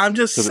lazy. I'm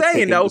just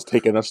saying, though. It's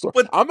taking that story.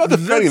 But I'm not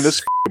defending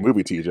this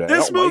movie, TJ.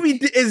 This movie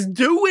is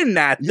doing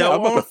that,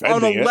 though,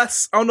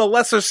 on a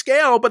lesser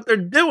scale, but they're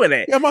doing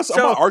it. Yeah, I'm not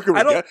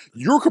arguing against.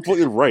 You're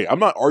completely right. I'm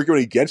not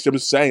arguing against you. I'm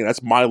just saying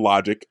that's my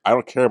logic. I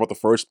don't care about the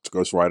first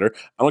Ghost Rider.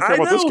 I don't care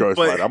about this Ghost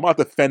Rider. I'm not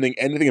defending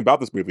anything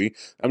about this movie.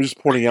 I'm just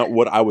pointing out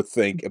what I would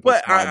think if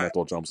it's my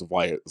mental jumps of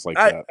why it's like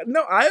that.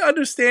 No, I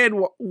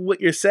understand what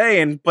you're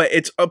saying, but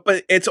it's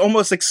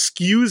almost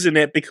excusing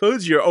it because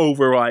you're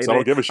overriding. So I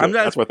don't give a shit.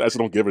 That's why I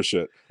don't give a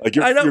shit. Like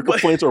your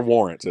complaints are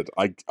warranted.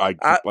 I'm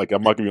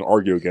not going to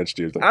argue against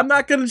you. I'm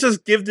not going to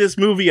just give this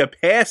movie a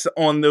pass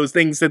on those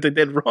things that they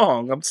did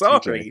wrong. I'm sorry.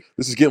 TJ,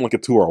 this is getting like a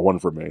 2 or a 1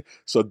 for me.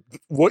 So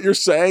what you're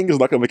saying is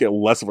not going to make it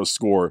less of a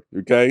score.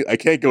 Okay, I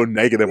can't go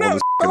negative on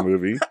this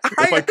movie.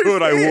 If I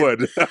could, I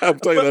would. I'm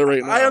telling you that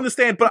right now. I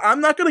understand, but I'm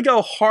not going to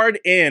go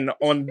hard in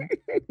on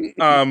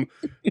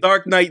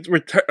Dark Knight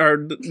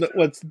or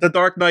what's the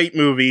Dark Knight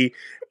movie,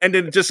 and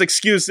then just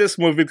excuse this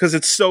movie because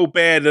it's so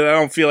bad that I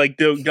don't feel like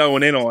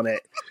going in on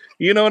it.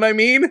 You know what I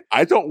mean?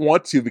 I don't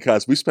want to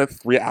because we spent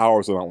 3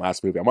 hours on that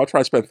last movie. I'm not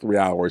trying to spend 3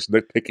 hours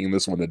nitpicking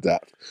this one to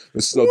death.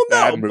 This is a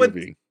bad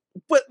movie.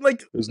 But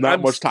like, there's not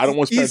much time. I don't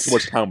want to spend too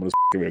much time on this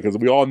movie because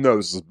we all know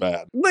this is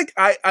bad. Like,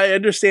 I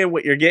understand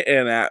what you're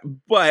getting at,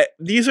 but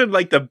these are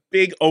like the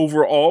big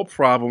overall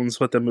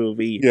problems with the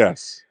movie.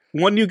 Yes.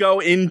 When you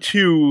go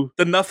into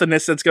the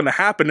nothingness that's going to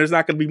happen, there's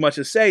not going to be much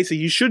to say, so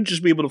you should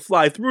just be able to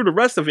fly through the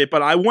rest of it.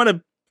 But I want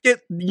to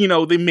get,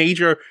 the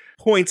major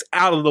points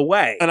out of the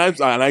way. And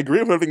I agree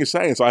with everything you're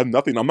saying, so I have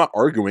nothing. I'm not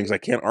arguing because I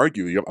can't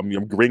argue. I'm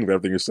agreeing with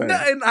everything you're saying. No,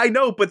 and I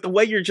know, but the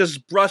way you're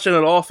just brushing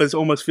it off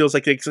almost feels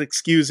like it's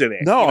excusing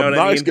it. No, I'm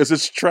not, because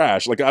it's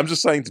trash. Like, I'm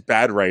just saying it's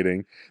bad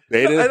writing.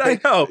 I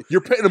know.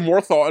 You're putting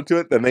more thought into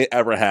it than they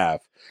ever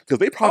have. Because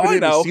they probably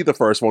didn't even see the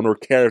first one or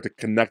care to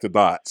connect the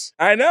dots.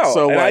 I know.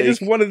 So I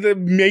just wanted to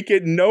make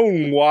it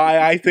known why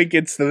I think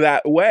it's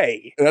that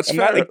way. That's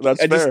fair.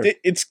 That's fair.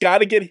 It's got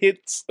to get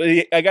hits.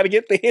 I got to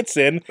get the hits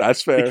in.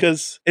 That's fair.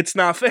 Because it's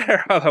not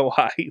fair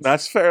otherwise.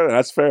 That's fair.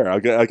 That's fair. I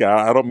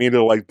don't mean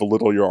to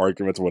belittle your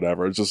arguments or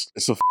whatever. It's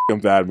a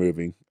fucking bad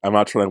movie. I'm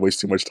not trying to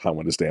waste too much time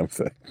on this damn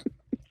thing.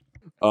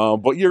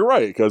 But you're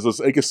right, because it's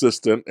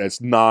inconsistent.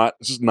 It's not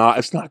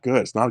good.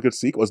 It's not a good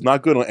sequel. It's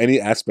not good on any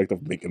aspect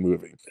of making a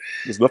movie.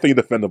 There's nothing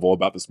defendable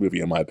about this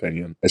movie, in my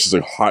opinion. It's just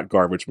a hot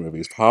garbage movie.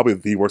 It's probably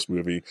the worst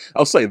movie.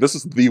 I'll say this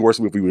is the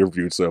worst movie we've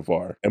reviewed so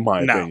far, in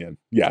my opinion.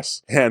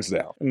 Yes, hands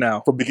down.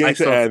 No. From beginning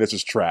to end, this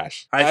is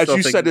trash. As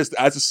you said,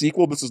 as a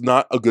sequel, this is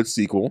not a good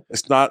sequel.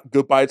 It's not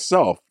good by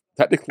itself.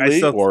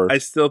 Technically, I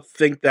still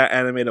think that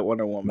animated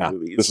Wonder Woman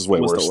movie. This is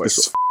way worse. This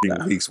is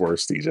weeks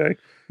worse, TJ.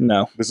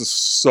 No, this is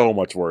so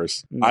much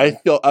worse. No.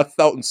 I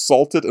felt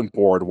insulted and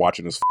bored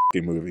watching this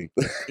movie.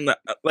 No,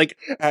 like,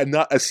 and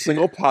not a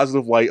single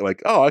positive light.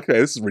 Like, oh, okay,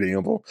 this is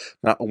redeemable.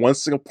 Not one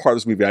single part of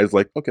this movie. I was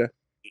like, okay,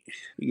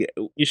 yeah,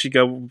 you should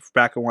go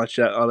back and watch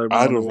that other.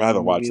 I'd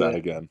rather watch that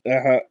again.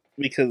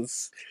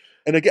 Because.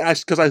 And again,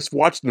 because I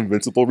watched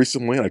Invincible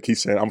recently, and I keep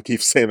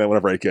saying that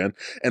whenever I can.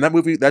 And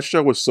that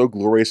show was so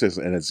glorious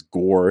in its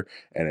gore,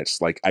 and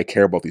it's like I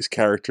care about these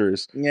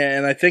characters. Yeah,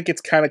 and I think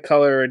it's kind of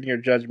coloring your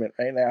judgment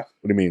right now.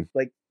 What do you mean?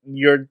 Like,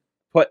 you're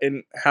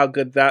putting how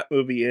good that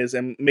movie is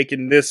and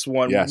making this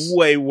one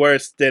way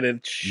worse than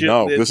it should.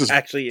 No, this is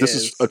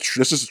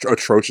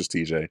atrocious,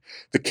 TJ.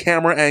 The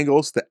camera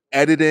angles, the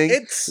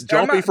editing,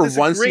 jumping from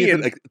one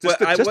scene. Like,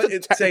 I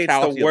wouldn't say it's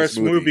the worst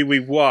movie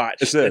we've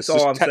watched. That's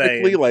all I'm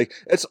technically, saying. like,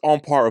 it's on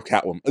par with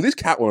Catwoman. At least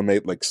Catwoman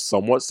made like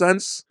somewhat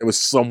sense. It was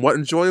somewhat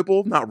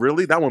enjoyable. Not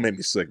really. That one made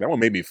me sick. That one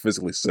made me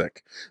physically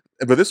sick.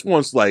 But this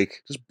one's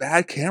like just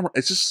bad camera.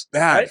 It's just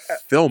bad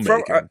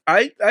filmmaking.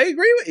 I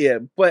agree with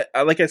you, but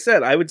like I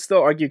said, I would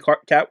still argue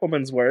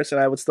Catwoman's worse,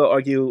 and I would still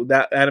argue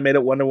that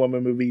animated Wonder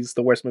Woman movie's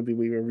the worst movie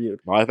we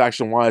reviewed. Live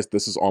action wise,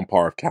 this is on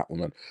par with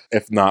Catwoman,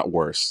 if not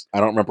worse. I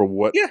don't remember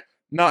what. Yeah,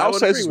 no, I would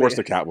say this is worse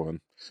than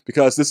Catwoman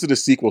because this is a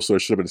sequel, so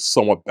it should have been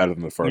somewhat better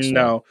than the first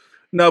one.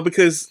 No,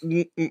 because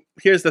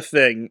here's the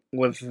thing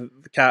with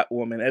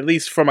Catwoman. At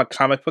least from a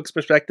comic books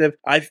perspective,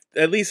 I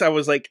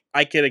was like,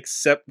 I can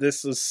accept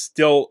this as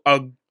still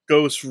a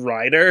Ghost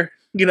Rider.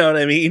 You know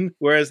what I mean?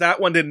 Whereas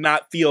that one did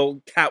not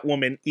feel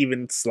Catwoman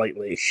even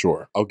slightly.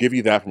 Sure, I'll give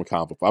you that from a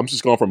comic book. I'm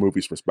just going from a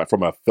movie's perspective,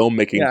 from a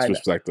filmmaking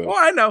perspective. Well,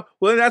 I know.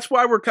 Well, that's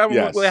why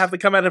we have to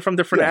come at it from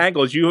different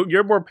angles.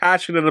 You're more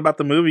passionate about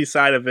the movie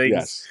side of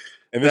things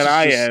than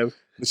I am.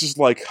 This is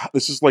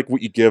like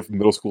what you give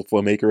middle school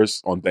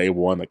filmmakers on day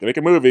one. Like, they make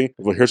a movie.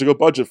 Well, here's a good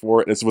budget for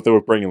it. And this is what they were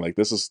bringing. Like,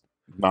 this is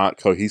not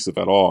cohesive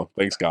at all.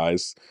 Thanks,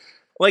 guys.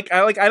 I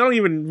don't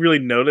even really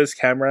notice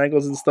camera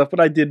angles and stuff,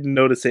 but I did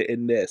notice it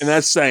in this. And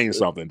that's saying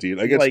something, dude.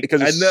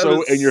 Because it's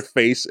so in your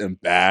face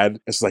and bad.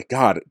 It's like,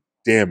 God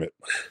damn it.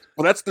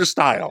 Well, that's their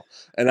style.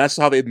 And that's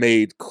how they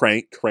made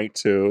Crank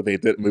 2. They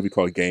did a movie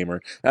called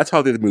Gamer. That's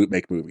how they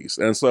make movies.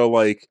 And so,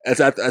 like, at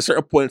a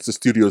certain point, it's the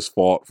studio's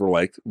fault for,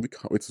 like,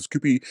 it's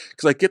Scoopy.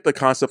 Because I get the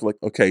concept, like,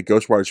 okay,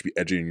 Ghost Rider should be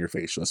edgy in your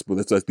face. But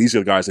it's like, these are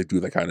the guys that do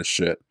that kind of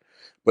shit.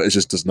 But it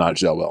just does not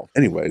gel well.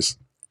 Anyways.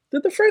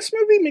 Did the first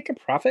movie make a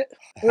profit?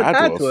 It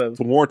had to have.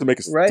 For Warren to make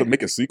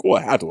a sequel,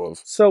 it had to have.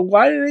 So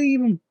why did they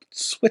even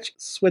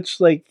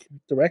switch like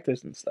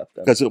directors and stuff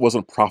then? Because it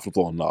wasn't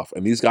profitable enough.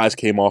 And these guys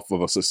came off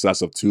of a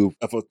success of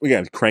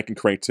Crank and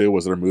Crank 2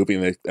 was their movie,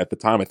 and at the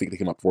time I think they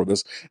came up for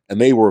this, and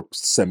they were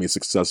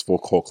semi-successful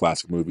cult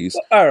classic movies.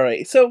 All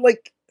right, so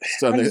like,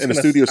 and the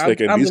studio's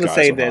thinking these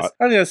guys are hot.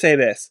 I'm gonna say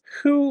this.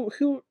 Who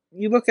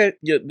you look at,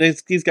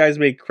 these guys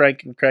made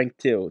Crank and Crank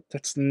 2.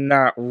 That's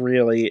not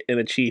really an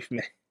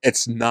achievement.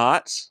 It's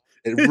not.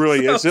 It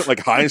really isn't.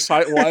 Like,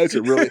 hindsight-wise,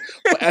 it really...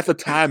 But at the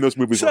time, those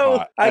movies were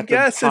hot. At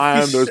the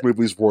time, those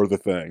movies were the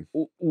thing.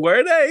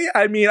 Were they?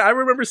 I mean, I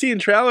remember seeing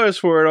trailers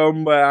for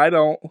them, but I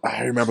don't...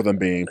 I remember them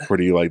being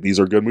pretty, like, these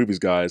are good movies,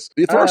 guys.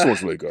 The first one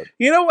was really good.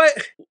 You know what?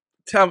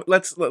 Tell me,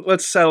 let's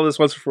settle this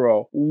once for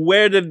all.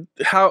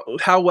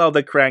 How well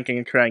did Crank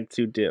and Crank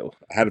 2 do?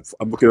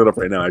 I'm looking it up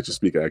right now. I just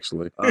speak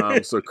actually.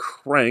 So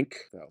Crank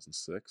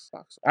 2006.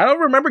 I don't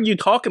remember you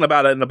talking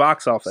about it in the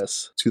box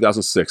office.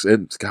 2006.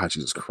 God,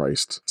 Jesus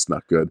Christ, it's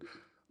not good.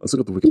 Let's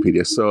look at the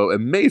Wikipedia. So it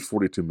made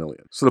 $42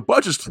 million. So the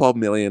budget's $12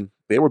 million.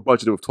 They were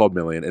budgeted with $12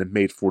 million, and it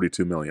made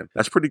 $42 million.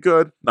 That's pretty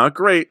good. Not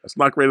great. That's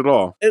not great at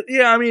all.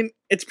 I mean,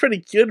 it's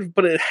pretty good,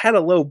 but it had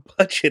a low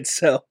budget,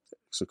 so.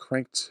 So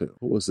Crank 2,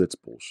 what was its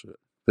bullshit?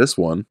 This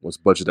one was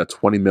budgeted at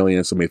 $20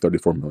 million, so made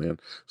 $34 million.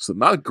 So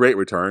not great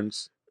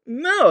returns.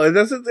 No, it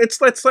doesn't. That's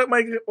what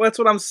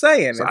I'm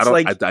saying. So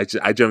it's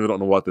I generally don't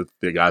know what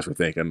the guys were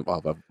thinking.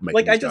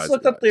 Like, I just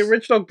looked up the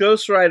original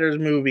Ghost Riders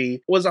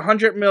movie was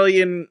 $100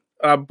 million,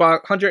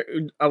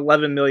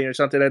 $111 million or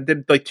something. It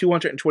did like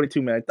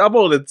 $222 million,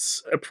 doubled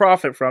its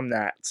profit from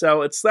that.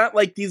 So it's not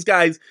like these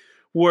guys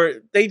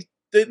they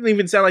didn't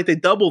even sound like they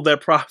doubled their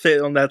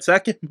profit on that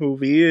second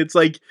movie. It's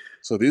like,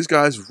 so these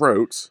guys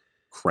wrote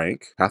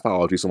Crank,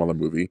 Pathology, some other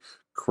movie,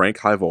 Crank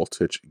High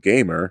Voltage,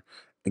 Gamer,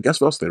 and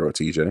guess what else they wrote,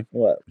 TJ?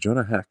 What?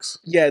 Jonah Hex.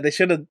 Yeah, they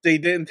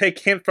didn't take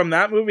hint from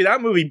that movie.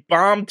 That movie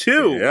bombed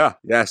too.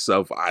 Yeah.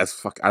 So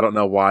I don't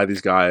know why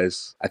these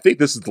guys. I think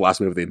this is the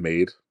last movie they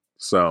made.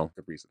 So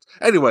good reasons.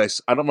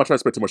 Anyways, I'm not trying to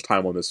spend too much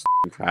time on this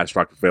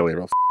catastrophic failure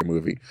of a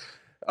movie.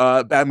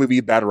 Bad movie,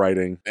 bad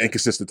writing,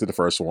 inconsistent to the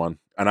first one.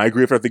 And I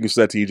agree with everything you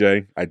said,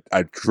 TJ.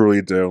 I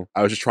truly do.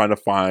 I was just trying to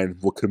find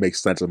what could make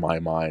sense in my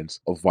mind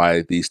of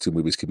why these two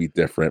movies could be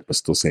different, but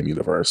still same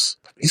universe.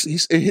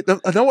 I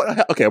know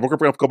what? Okay, we're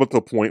going to come up to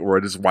a point where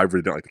this is why I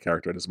really didn't like the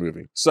character in this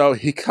movie. So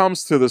he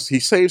comes to this, he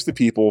saves the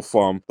people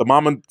from, the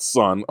mom and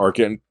son are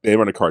they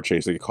run a car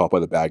chase, they get caught by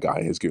the bad guy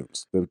and his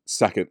goons. The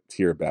second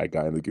tier bad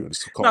guy and the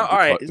goons.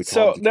 I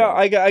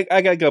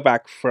gotta go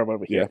back for a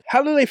moment here. Yeah.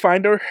 How do they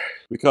find her?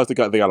 Because they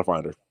gotta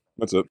find her.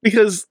 That's it.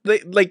 Because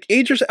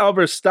Idris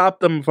Elba stopped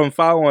them from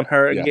following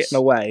her and getting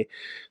away.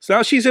 So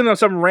now she's in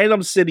some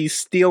random city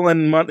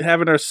stealing money,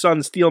 having her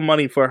son steal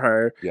money for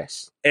her.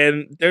 Yes.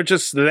 And they're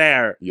just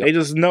there. Yep. They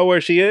just know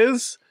where she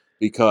is.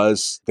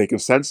 Because they can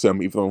sense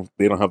him, even though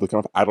they don't have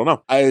the I don't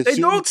know. They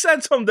don't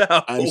sense him, though.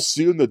 I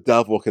assume the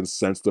devil can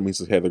sense them. He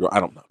says, "Hey, they go." I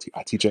don't know.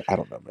 TJ, I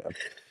don't know, man.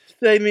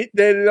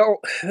 They don't.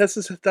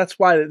 That's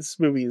why this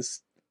movie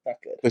is not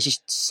good. There's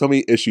just so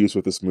many issues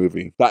with this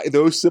movie.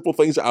 Those simple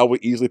things I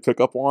would easily pick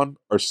up on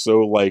are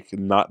so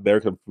not there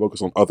to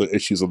focus on other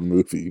issues of the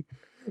movie.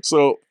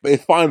 So they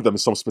find them in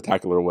some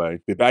spectacular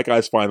way. The bad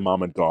guys find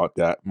mom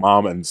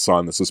and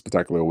son in some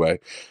spectacular way,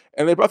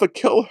 and they about to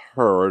kill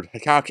her,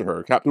 capture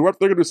her. They're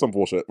gonna do some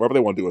bullshit, whatever they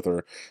want to do with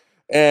her.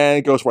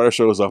 And Ghost Rider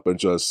shows up and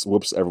just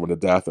whoops everyone to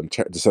death and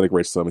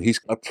disintegrates them. And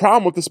he's a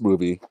problem with this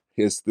movie.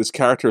 This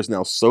character is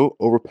now so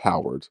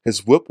overpowered.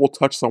 His whip will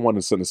touch someone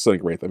and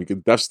disintegrate them. He can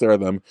death stare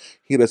them.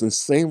 He does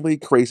insanely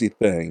crazy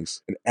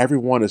things, and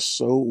everyone is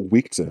so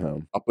weak to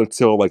him. Up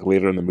until like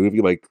later in the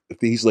movie, like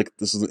he's like,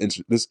 this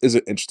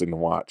isn't interesting to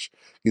watch.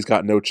 He's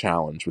got no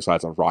challenge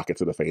besides a rocket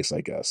to the face, I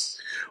guess.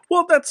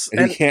 Well,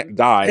 and he can't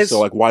die. So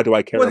like, why do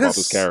I care about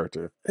this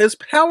character? His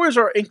powers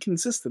are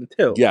inconsistent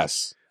too.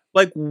 Yes.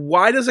 Like,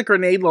 why does a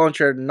grenade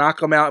launcher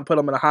knock him out and put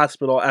him in a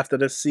hospital after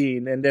this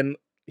scene, and then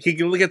he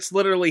gets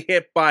literally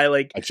hit by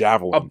like a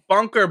javelin, a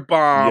bunker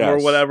bomb, or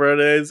whatever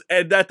it is,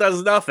 and that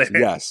does nothing.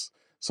 Yes.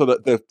 So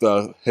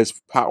that his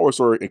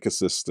powers are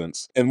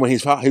inconsistent, and when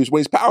he's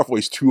powerful,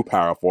 he's too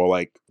powerful.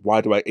 Like,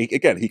 why do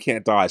he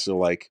can't die. So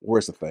like,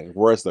 where's the thing?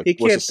 He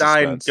can't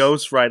die in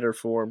Ghost Rider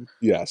form.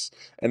 Yes,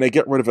 and they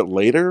get rid of it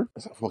later.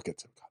 We'll get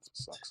to it. God,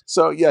 this sucks.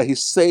 So yeah, he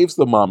saves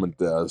the mom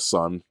and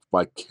son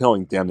by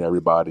killing damn near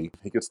everybody.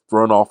 He gets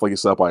thrown off, like you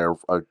said, by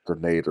a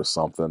grenade or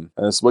something,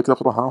 and is waking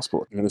up in the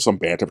hospital. And there's some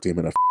banter between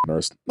him and a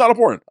nurse. Not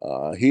important.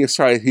 He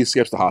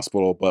escapes the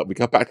hospital, but we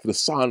got back to the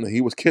son.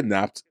 He was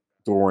kidnapped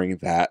during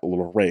that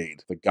little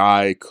raid.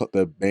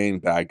 The main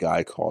bad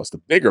guy calls the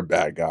bigger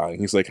bad guy.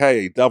 He's like,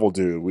 "Hey, devil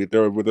dude,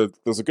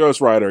 there's a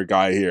Ghost Rider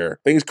guy here.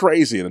 Thing's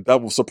crazy," and the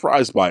devil's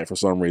surprised by it for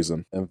some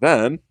reason. And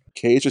then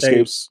Cage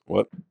escapes.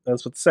 What?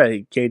 That's what to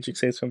say. Cage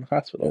escapes from the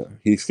hospital. Yeah,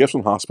 he escapes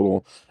from the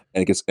hospital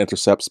and gets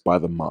intercepted by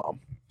the mom.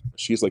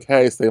 She's like,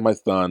 "Hey, stay with my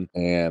son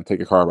and take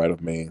a car ride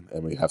with me,"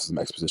 and we have some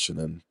exposition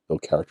and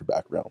build character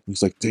background.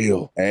 He's like,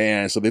 "Deal."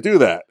 And so they do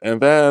that,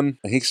 and then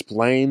he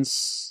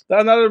explains.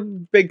 Another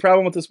big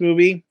problem with this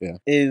movie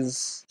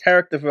is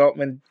character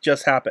development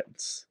just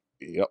happens.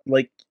 Yep.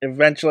 Like,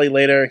 eventually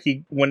later,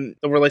 when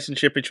the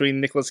relationship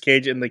between Nicolas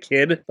Cage and the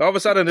kid, all of a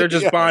sudden they're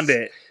just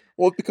bonded.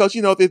 Well, because,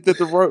 they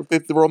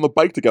were on the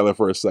bike together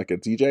for a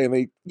second, TJ, and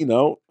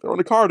they're in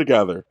the car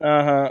together.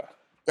 Uh-huh.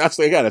 That's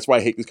why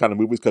I hate these kind of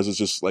movies, because it's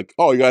just like,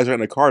 oh, you guys are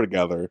in a car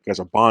together. You guys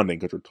are bonding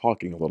because you're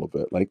talking a little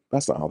bit. Like,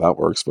 that's not how that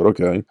works, but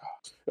okay.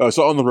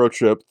 So on the road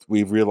trip,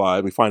 we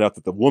find out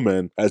that the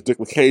woman, as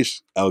Nicolas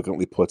Cage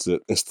elegantly puts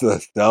it, is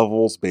the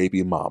devil's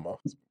baby mama.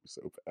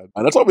 So bad.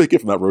 And that's all we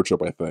get from that road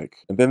trip, I think.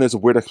 And then there's a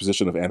weird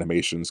exposition of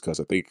animations, because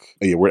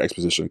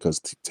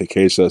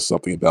Cage says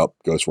something about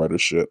Ghost Rider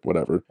shit,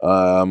 whatever.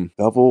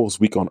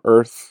 Devil's weak on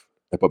Earth,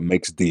 but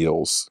makes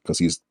deals, because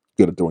he's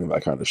good at doing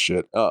that kind of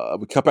shit.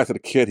 We cut back to the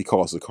kid. He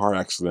calls a car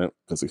accident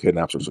because the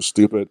kidnappers are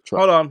stupid.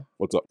 Hold on.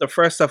 What's up? The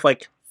first stuff,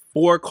 like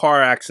 4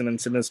 car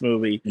accidents in this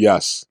movie.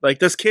 Yes. Like,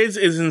 this kid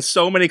is in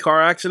so many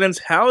car accidents.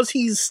 How is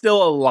he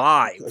still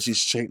alive? Because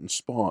he's Satan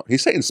Spawn.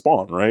 He's Satan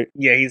Spawn, right?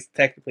 Yeah, he's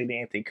technically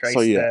the Antichrist.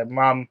 So, yeah.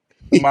 The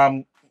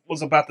mom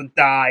was about to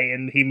die,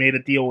 and he made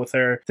a deal with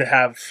her to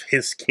have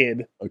his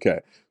kid.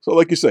 Okay. So,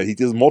 like you said, he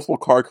does multiple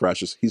car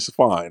crashes. He's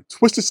fine.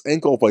 Twists his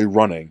ankle by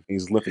running.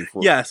 He's limping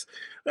for Yes.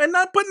 And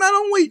not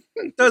only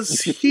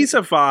does he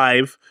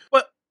survive,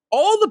 but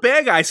all the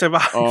bad guys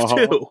survive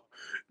too.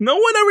 No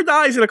one ever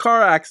dies in a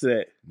car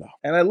accident. No.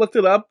 And I looked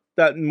it up,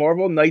 that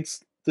Marvel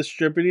Knights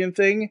distributing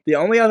thing. The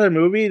only other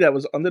movie that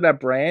was under that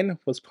brand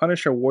was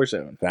Punisher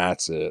Warzone.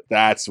 That's it.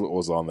 That's what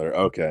was on there.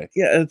 Okay.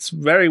 Yeah, it's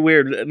very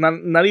weird.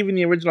 Not even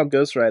the original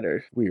Ghost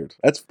Rider. Weird.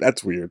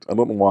 That's weird. I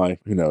don't know why.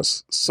 Who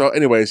knows? So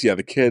anyways, yeah,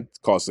 the kid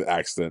causes an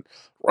accident,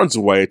 runs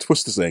away,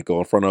 twists his ankle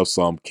in front of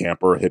some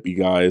camper hippie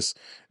guys.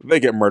 They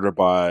get murdered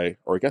by,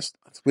 or I guess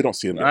we don't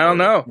see them. I don't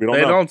know. We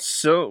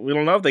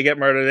don't know if they get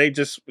murdered.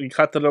 We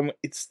cut to them.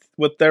 It's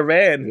with their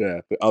van. Yeah,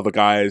 the other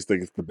guys,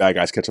 the bad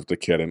guys catch up to the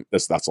kid, and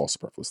that's all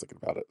superfluous thinking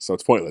about it. So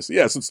it's pointless.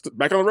 Yeah, so it's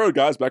back on the road,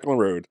 guys. Back on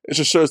the road. It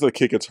just shows that the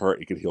kid gets hurt.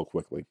 He can heal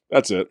quickly.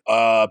 That's it.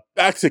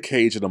 Back to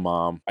Cage and the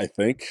mom. I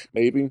think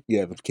maybe.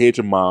 Yeah, the Cage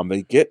and mom.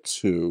 They get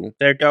to.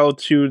 They go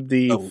to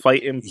the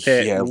fighting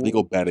pit. Yeah,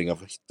 legal betting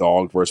of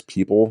dog versus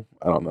people.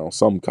 I don't know,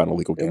 some kind of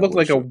legal game. It looked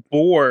like a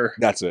boar.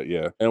 That's it.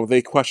 Yeah, and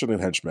they question the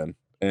henchman,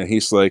 and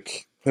he's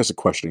like, "There's a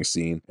questioning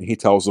scene," and he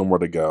tells them where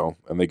to go,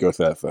 and they go to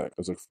that thing.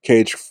 It's like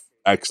Cage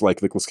acts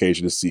like Nicolas Cage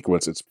in this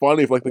sequence. It's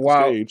funny if like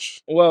Nicolas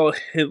Cage. Well,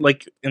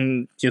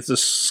 it's a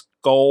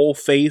skull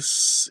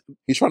face.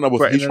 He's trying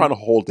to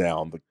hold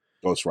down the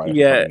Ghost Rider.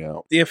 Yeah,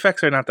 the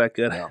effects are not that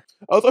good. No.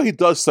 Although he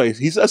does say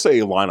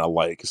a line I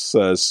like. It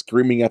says,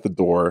 "Screaming at the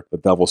door, the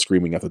devil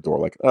screaming at the door."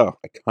 Like, oh,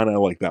 I kind of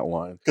like that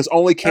line, because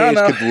only Cage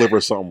could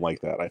deliver something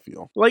like that, I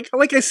feel. Like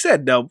I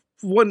said, though,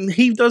 when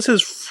he does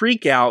his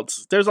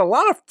freakouts, there's a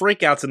lot of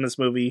freakouts in this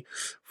movie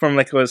from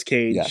Nicolas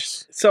Cage.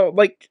 Yes. So,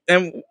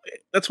 and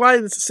that's why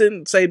I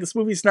say this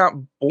movie's not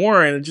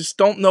boring. I just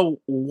don't know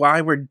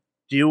why we're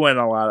doing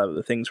a lot of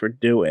the things we're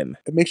doing.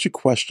 It makes you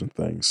question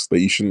things that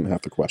you shouldn't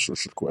have to question or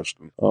should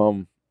question.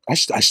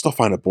 I still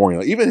find it boring.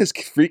 Like, even his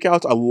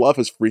freakouts, I love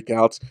his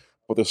freakouts,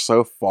 but they're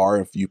so far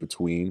and few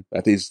between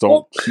that they just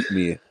don't keep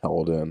me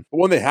held in. But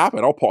when they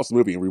happen, I'll pause the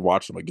movie and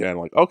rewatch them again.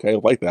 Like, okay, I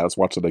like that. Let's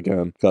watch it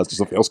again, because there's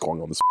something else going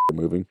on in this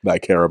movie that I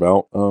care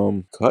about.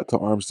 Cut to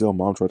Armsdale.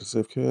 Mom tried to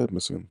save kid.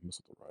 Missing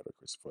the rider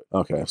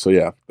Okay, so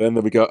yeah. Then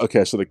we go.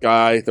 Okay, so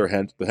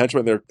the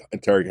henchman they're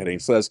interrogating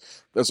says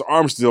there's an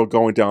arms deal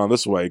going down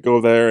this way.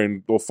 Go there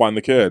and we'll find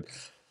the kid.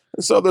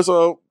 And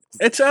so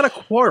it's at a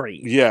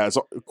quarry. Yeah, it's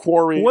a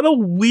quarry. What a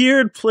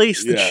weird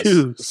place to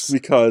choose.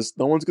 Because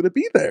no one's going to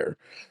be there.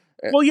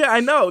 Well, yeah, I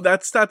know.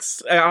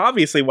 That's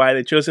obviously why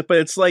they chose it, but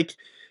it's like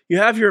you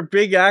have your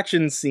big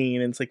action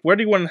scene, and it's like, where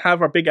do you want to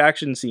have our big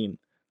action scene?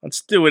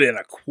 Let's do it in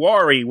a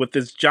quarry with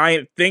this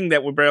giant thing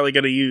that we're barely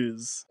going to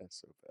use.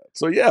 That's so bad.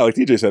 So yeah, like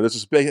TJ said, there's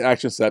this big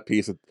action set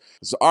piece.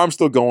 There's arms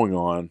still going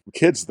on. The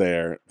kid's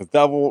there. The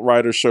Devil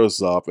Rider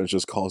shows up and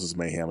just causes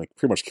mayhem. Like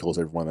pretty much kills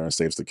everyone there and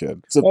saves the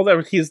kid. So,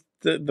 well, he's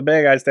the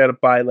bad guy's there to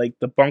buy like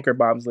the bunker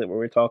bombs that we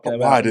were talking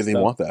about. Why did he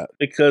want that?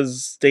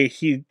 Because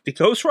the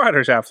Ghost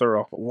Riders after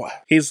all. What?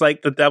 He's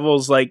like the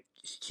Devil's like.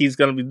 He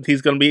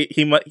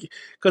might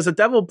because the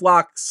Devil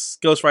blocks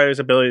Ghost Rider's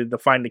ability to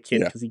find the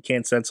kid because he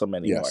can't sense him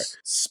anymore.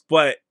 Yes.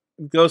 But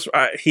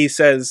he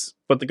says,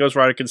 but the Ghost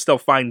Rider can still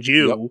find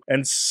you. Yep.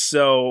 And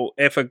so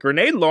if a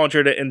grenade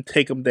launcher didn't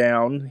take him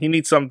down, he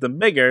needs something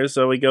bigger.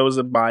 So he goes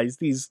and buys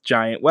these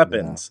giant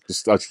weapons.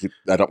 Yeah.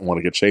 I don't want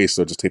to get chased,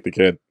 so just take the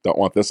kid. Don't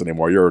want this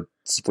anymore. You're a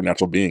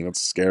supernatural being. That's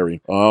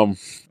scary. Well,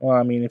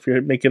 I mean, if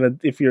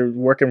you're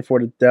working for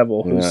the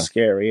Devil, who's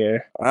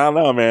scarier? I don't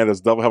know, man. Does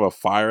the Devil have a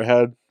fire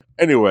head?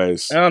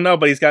 Anyways. I don't know,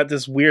 but he's got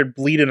this weird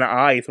bleed in the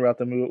eye throughout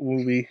the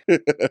movie.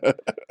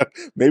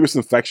 Maybe it's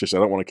infectious. I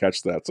don't want to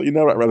catch that. So, I'd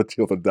rather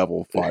deal with a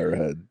devil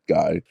firehead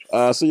guy.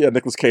 So, yeah,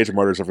 Nicolas Cage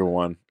murders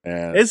everyone.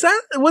 And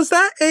was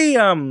that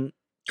a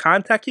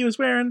contact he was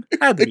wearing?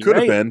 It could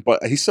have been,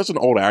 but he's such an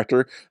old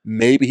actor.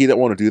 Maybe he didn't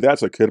want to do that,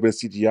 so it could have been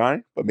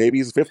CGI. But maybe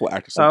he's a faithful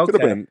actor, so it could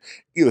have been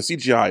either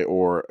CGI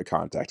or a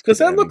contact. Because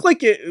that looked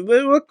like it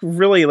looked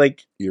really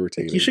like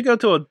irritating. You should go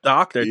to a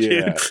doctor,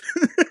 too.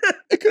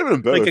 It could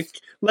have been both.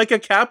 Like a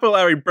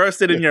capillary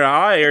bursted in your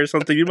eye or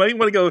something. You might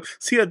want to go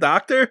see a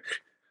doctor.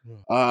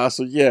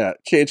 So yeah,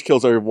 Cage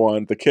kills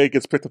everyone. The kid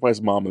gets picked up by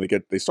his mom,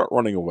 and they start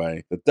running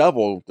away.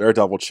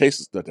 Daredevil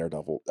chases the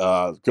Daredevil.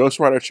 Ghost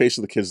Rider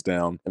chases the kids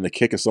down, and the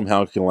kid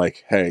somehow can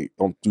hey,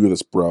 don't do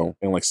this, bro,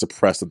 and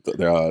suppress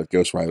the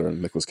Ghost Rider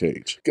and Nicolas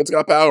Cage. Kid's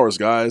got powers,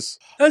 guys.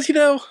 As you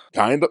know,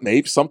 kind of,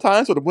 maybe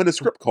sometimes, but when the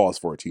script calls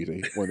for it,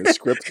 TJ. When the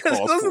script calls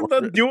for it,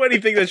 doesn't do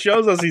anything that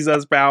shows us he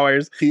has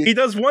powers. He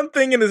does one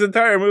thing in his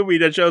entire movie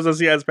that shows us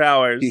he has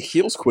powers. He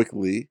heals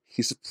quickly.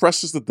 He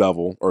suppresses the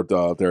Devil, or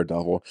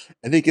Daredevil,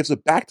 and then he gives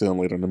it back to him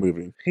later in the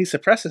movie. He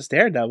suppresses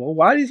Daredevil?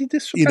 Why does he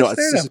suppress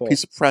Daredevil? He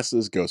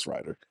suppresses Ghost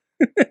Rider.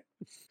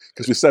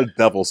 Because we said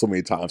Devil so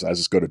many times, I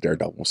just go to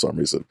Daredevil for some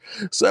reason.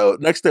 So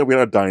next day we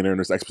had a diner, and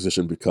there's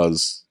exposition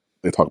because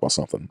they talk about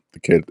something. The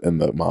kid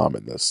and the mom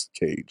in this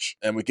cage.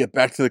 And we get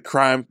back to the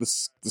crime,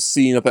 the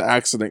scene of the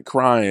accident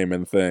crime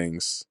and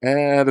things.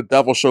 And the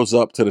Devil shows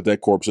up to the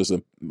dead corpses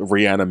and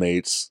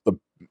reanimates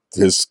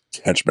his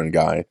henchman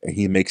guy, and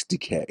he makes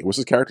Decay. What's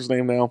his character's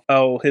name now?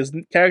 Oh, his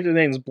character's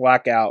name is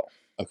Blackout.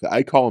 Okay,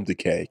 I call him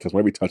Decay, because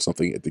whenever we touch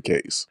something, it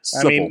decays.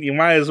 Simple. I mean, you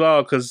might as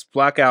well, because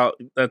Blackout,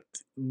 that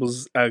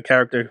was a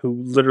character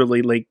who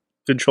literally,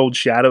 controlled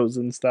shadows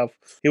and stuff.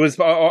 He was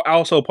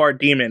also part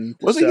demon.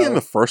 Wasn't he in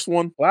the first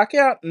one?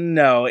 Blackout?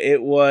 No,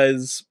 it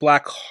was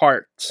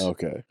Blackheart.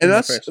 Okay. And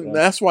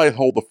that's why I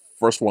hold the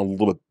first one a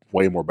little bit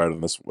way more better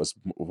than this. Was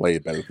way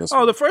better than this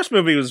one. Oh, the first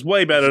movie was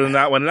way better than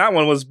that one, and that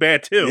one was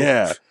bad too.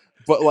 Yeah.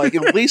 But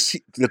at least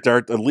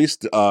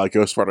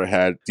Ghost Rider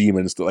had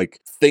demons,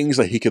 things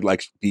that he could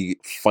be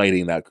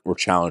fighting that were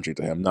challenging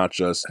to him, not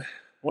just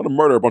want to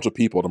murder a bunch of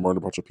people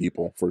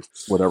for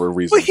whatever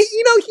reason. But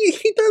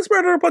he does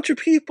murder a bunch of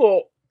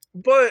people,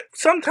 but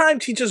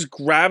sometimes he just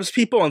grabs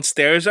people and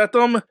stares at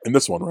them. In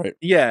this one, right?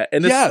 Yeah,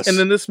 and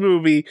in this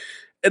movie.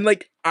 And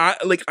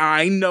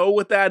I know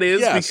what that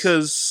is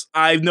because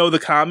I know the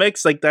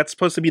comics. That's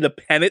supposed to be the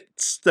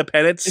penance. The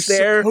penance it's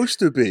there. Supposed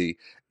to be.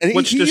 And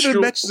he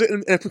even mentions it in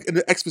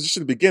the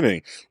exposition at the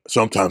beginning.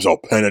 Sometimes I'll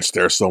penance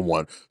stare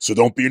someone, so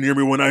don't be near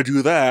me when I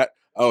do that.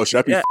 Oh,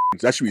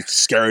 that should be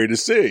scary to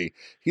see.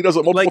 He does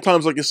it multiple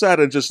times, like you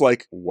said, and just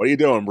what are you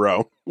doing,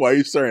 bro? Why are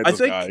you staring at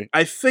this guy?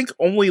 I think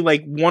only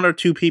one or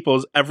two people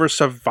has ever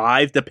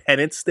survived the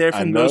penance there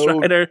from Ghost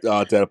Rider.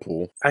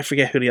 Deadpool. I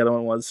forget who the other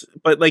one was,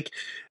 but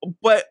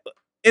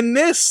in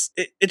this,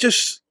 it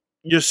just.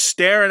 You're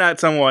staring at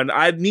someone.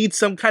 I need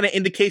some kind of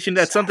indication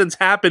that something's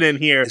happening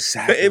here.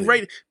 Exactly.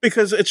 Right?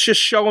 Because it's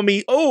just showing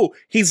me,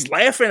 he's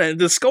laughing and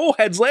the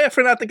Skullhead's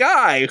laughing at the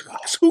guy.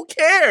 Who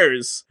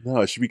cares?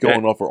 No, it should be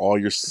going off for all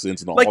your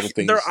sins and all the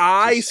things. Their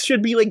eyes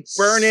should be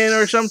burning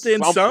or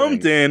something.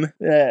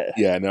 Yeah.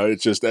 Yeah, no,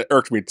 it's just, that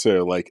irked me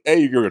too. A,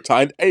 you're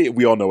tied. A,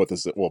 we all know what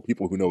this is. Well,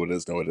 people who know what it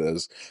is know what it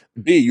is.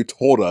 B, you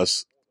told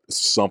us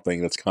something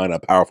that's kind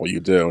of powerful you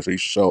do. So you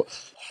should show...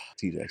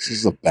 TJ, this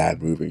is a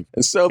bad movie.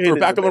 And so they're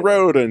back on the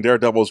road, and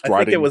Daredevil's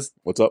riding.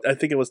 What's up? I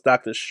think it was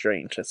Doctor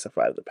Strange that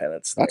survived the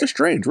penance. Doctor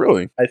Strange,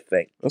 really? I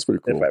think that's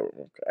pretty cool. If I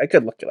remember, I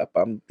could look it up.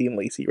 I'm being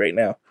lazy right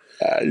now.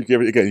 You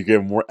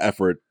gave more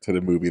effort to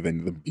the movie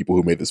than the people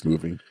who made this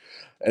movie.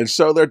 And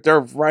so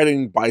they're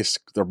riding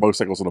their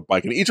motorcycles on a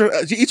bike, and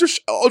Idris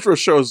Elba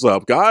shows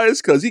up,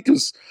 guys, because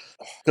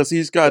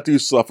he's got to do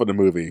stuff in the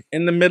movie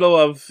in the middle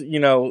of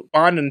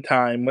bonding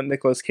time with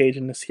Nicolas Cage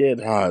and this kid.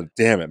 God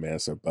damn it, man,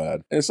 so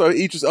bad. And so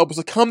Idris Elba's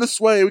like, "Come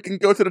this way, we can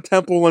go to the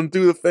temple and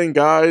do the thing,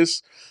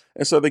 guys."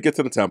 And so they get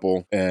to the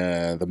temple,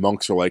 and the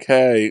monks are like,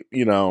 "Hey,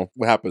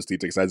 what happens, TJ?"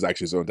 Because I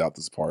actually zoned out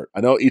this part.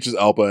 I know Idris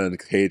Elba and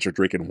Cage are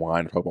drinking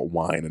wine, talking about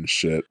wine and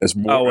shit. It's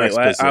more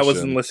exposition. I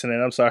wasn't listening.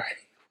 I'm sorry.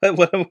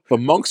 The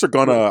monks are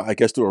gonna, I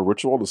guess, do a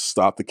ritual to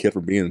stop the kid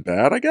from being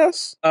bad, I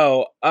guess.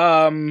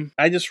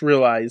 I just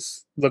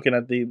realized looking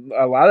at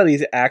a lot of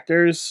these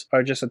actors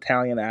are just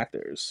Italian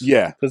actors.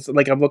 Yeah, because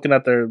I'm looking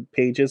at their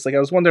pages. I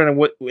was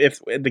wondering if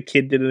the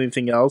kid did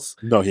anything else.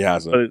 No, he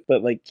hasn't.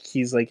 But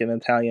he's an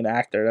Italian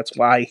actor. That's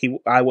why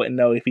I wouldn't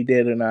know if he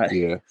did or not.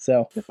 Yeah.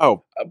 So.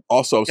 Oh,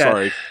 also,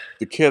 sorry.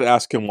 The kid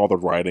asked him while they're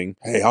riding,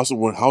 "Hey, how is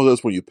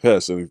this when you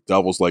piss?" And the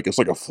devil's like, "It's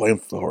like a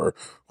flamethrower."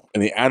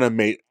 And they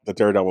animate the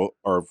Daredevil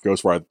or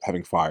Ghost Rider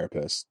having fire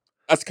piss.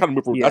 That's the kind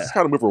of movie. That's the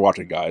kind of movie we're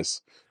watching,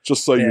 guys.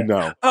 Just so you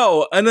know.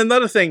 Oh, and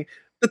another thing,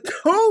 the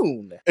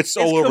tone. It's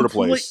all over the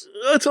place.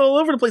 It's all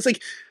over the place.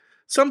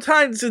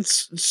 Sometimes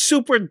it's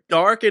super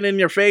dark and in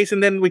your face,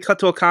 and then we cut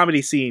to a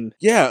comedy scene.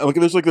 Yeah,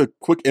 there's a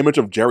quick image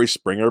of Jerry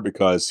Springer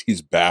because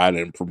he's bad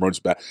and promotes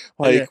bad.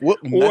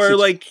 What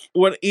message?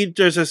 Or when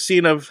there's a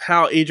scene of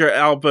how Idris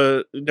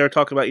Elba, they're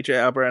talking about Idris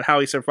Elba and how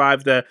he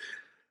survived the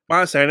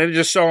monster, and then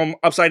just show him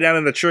upside down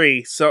in the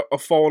tree, so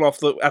falling off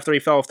after he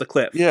fell off the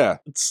cliff. Yeah,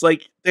 it's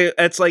like,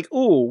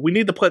 ooh, we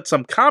need to put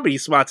some comedy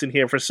spots in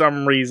here for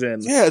some reason.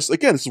 Yeah,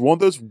 it's one of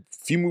those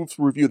few movies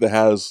review that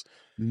has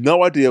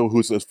no idea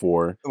who this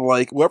for.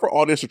 Whatever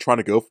audience you're trying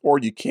to go for,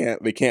 they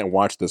can't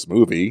watch this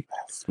movie.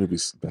 This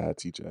movie's bad,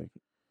 TJ.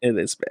 It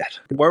is bad.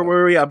 Where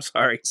were we? I'm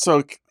sorry.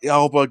 So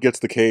Elba gets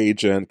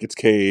Cage,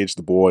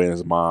 the boy, and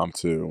his mom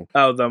too.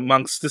 Oh, the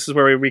monks. This is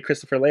where we read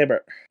Christopher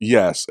Lambert.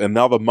 Yes, and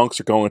now the monks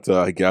are going to,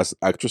 I guess,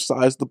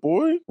 exorcise the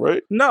boy,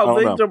 right?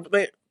 No,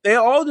 they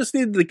all just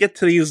needed to get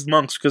to these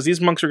monks because these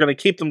monks are going to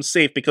keep them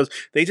safe because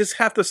they just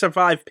have to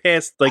survive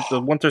past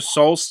the winter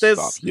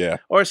solstice,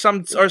 or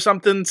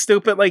something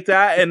stupid like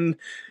that, and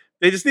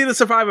they just need to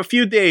survive a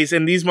few days,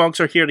 and these monks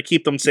are here to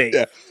keep them safe.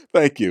 Yeah,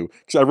 thank you.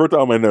 Because I wrote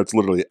down my notes,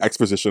 literally,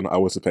 exposition, I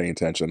wasn't paying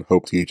attention.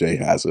 Hope TJ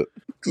has it.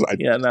 Because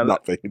I'm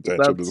not paying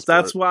attention to this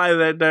That's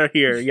why they're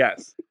here,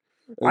 yes.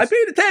 I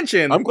paid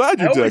attention. I'm glad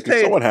you did,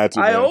 because someone had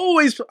to. I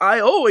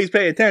always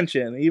pay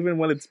attention, even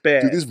when it's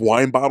bad. Do these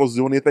wine bottles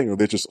do anything, or are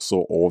they just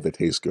so old they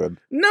taste good?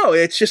 No,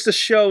 it's just to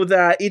show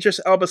that Idris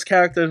Elba's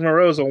character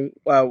Moreau's a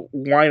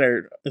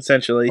winer,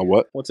 essentially. A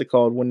what? What's it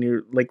called when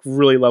you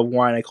really love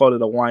wine? I called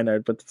it a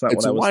winer, but that's not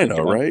it's what I was thinking. It's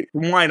a wino, right?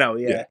 Wino,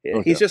 yeah.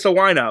 Okay. He's just a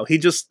wino. He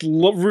just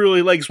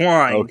really likes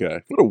wine.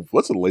 Okay.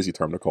 What's a lazy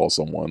term to call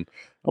someone?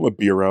 I'm a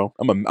bureau.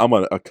 I'm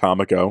a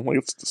comico.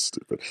 It's just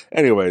stupid.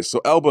 Anyways,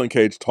 so Elba and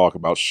Cage talk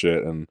about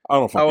shit, and I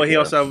don't fucking care.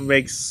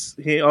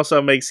 He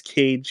also makes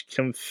Cage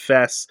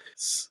confess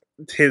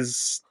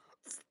his.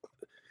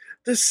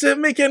 This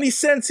doesn't make any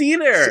sense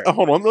either.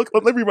 Hold on, let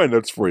me read my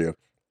notes for you.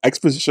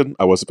 Exposition,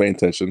 I wasn't paying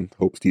attention.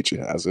 Hope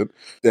teacher has it.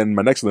 Then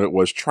my next note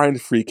was trying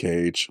to free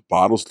Cage.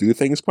 Bottles do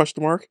things, ?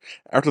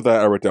 After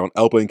that, I wrote down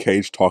Elba and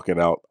Cage talking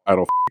out. I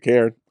don't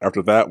care.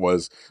 After that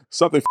was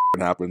something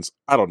happens.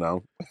 I don't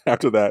know.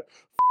 After that,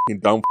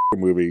 dumb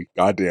movie.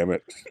 God damn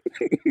it.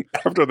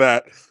 After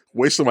that,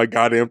 wasting my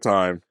goddamn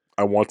time.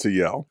 I want to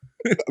yell.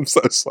 I'm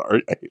so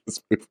sorry. I hate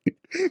this movie.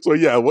 So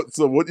yeah, what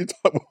you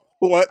talk about?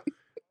 What?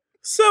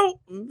 So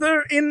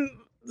they're in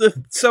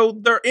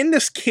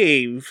this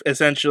cave,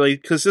 essentially,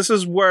 because this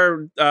is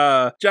where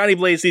Johnny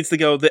Blaze needs to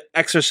go to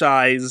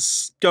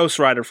exorcise Ghost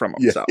Rider from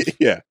himself.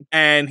 Yeah.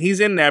 And he's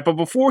in there, but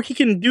before he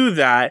can do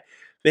that,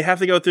 they have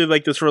to go through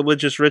this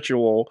religious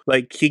ritual.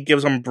 He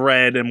gives them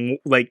bread and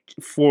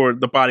for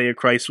the body of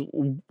Christ,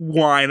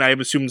 wine. I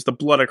assume is the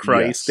blood of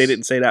Christ. Yes. They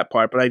didn't say that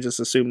part, but I just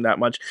assumed that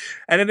much.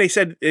 And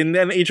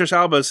then Idris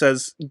Elba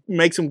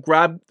makes him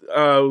grab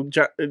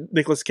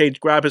Nicolas Cage,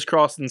 grab his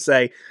cross and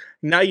say,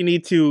 "Now you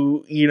need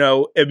to,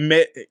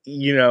 admit,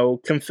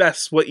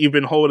 confess what you've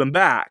been holding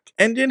back."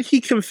 And then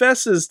he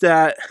confesses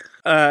that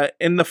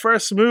in the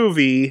first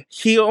movie,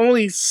 he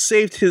only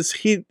saved his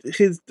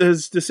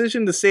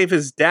decision to save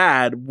his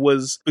dad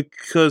was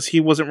because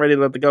he wasn't ready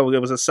to let go. It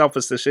was a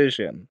selfish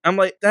decision. I'm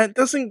like, that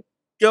doesn't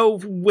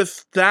go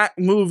with that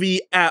movie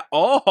at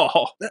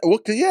all. Well,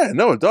 yeah,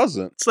 no, it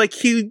doesn't.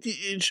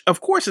 It's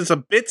of course, it's a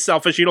bit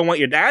selfish. You don't want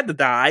your dad to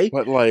die,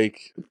 but who would?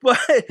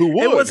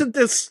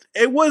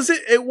 It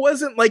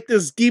wasn't like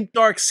this deep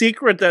dark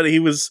secret that he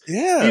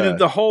needed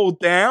to hold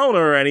down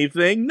or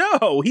anything.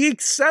 No, he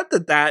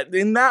accepted that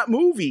in that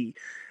movie.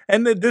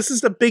 And then this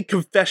is the big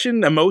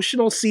confession,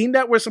 emotional scene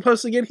that we're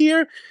supposed to get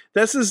here.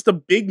 This is the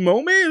big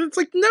moment. It's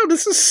no,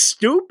 this is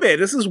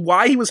stupid. This is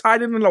why he was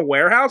hiding in a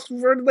warehouse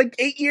for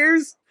 8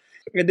 years.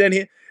 And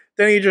then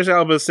Idris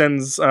Elba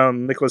sends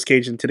Nicolas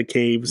Cage into the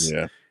caves,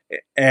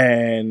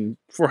 and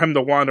for him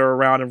to wander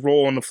around and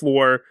roll on the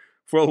floor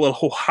for a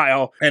little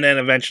while, and then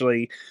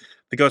eventually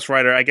the Ghost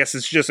Rider, I guess,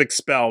 is just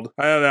expelled.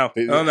 I don't know.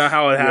 I don't know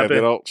how it happened. They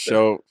don't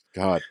show.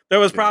 God, there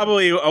was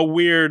probably a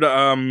weird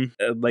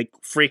like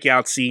freak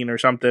out scene or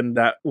something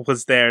that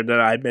was there that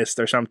I missed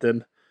or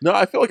something. No,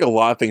 I feel like a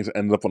lot of things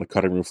ended up on the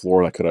cutting room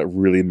floor that could have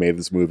really made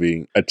this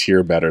movie a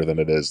tier better than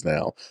it is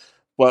now.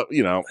 But,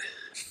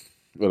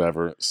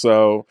 whatever.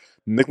 So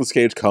Nicolas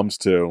Cage comes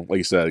to, like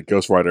you said,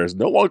 Ghost Rider is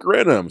no longer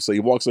in him. So he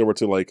walks over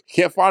to,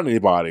 can't find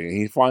anybody. And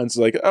he finds,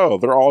 oh,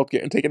 they're all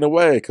getting taken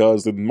away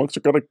because the monks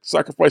are going to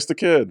sacrifice the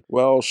kid.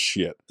 Well,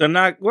 shit. They're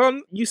not, well,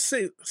 you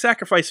say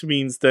sacrifice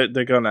means that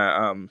they're going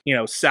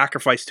to,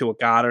 sacrifice to a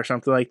god or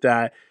something like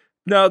that.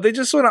 No, they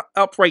just want to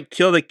outright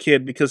kill the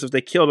kid because if they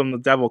killed him, the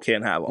devil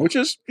can't have him. Which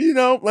is,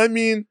 I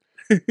mean,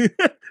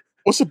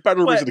 what's a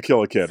better reason to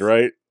kill a kid,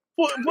 right?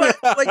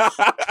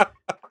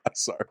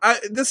 Sorry.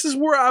 This is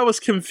where I was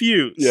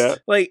confused. Yeah.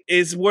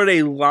 Were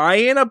they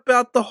lying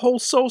about the whole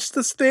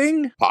solstice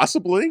thing?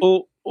 Possibly.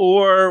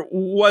 Or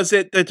was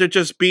it that they're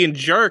just being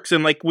jerks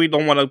and we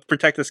don't want to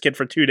protect this kid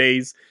for 2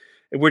 days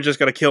and we're just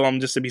going to kill him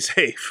just to be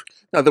safe?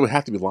 No, they would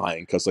have to be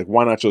lying because,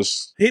 why not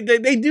just...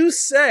 They do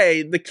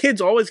say the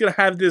kid's always going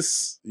to have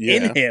this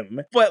in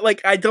him. But,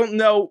 I don't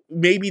know,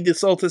 maybe the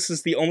solstice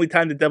is the only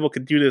time the devil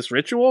could do this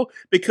ritual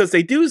because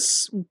they do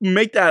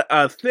make that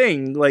a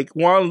thing,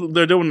 while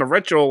they're doing the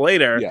ritual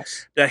later,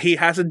 that he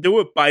has to do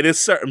it by this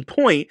certain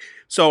point.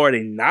 So are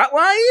they not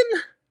lying?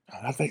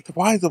 I think,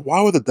 why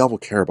would the devil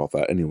care about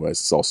that anyways?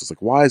 It's also,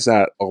 why is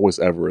that always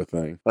ever a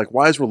thing?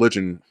 Why is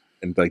religion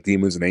and,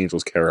 demons and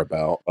angels care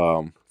about...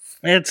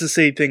 It's the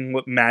same thing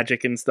with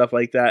magic and stuff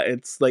like that.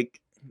 It's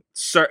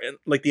certain,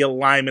 the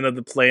alignment of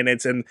the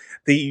planets and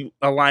the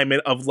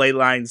alignment of ley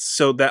lines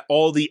so that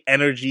all the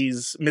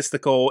energies,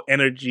 mystical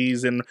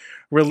energies and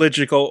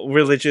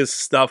religious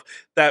stuff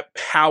that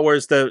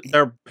powers their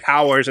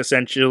powers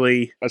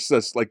essentially.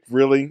 That's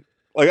really...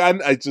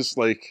 I just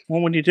Well,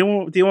 when you're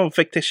dealing with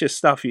fictitious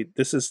stuff,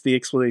 this is the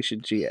explanation,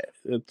 Gia.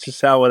 It's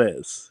just how it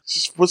is.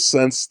 Just what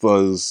sense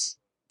does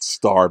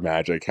star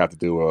magic have to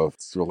do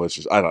with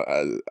religious? It's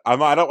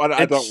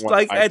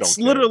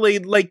literally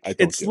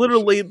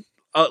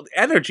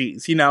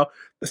energies, the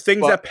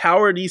things that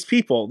power these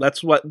people.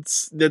 That's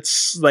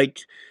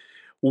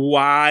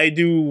why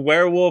do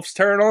werewolves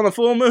turn on a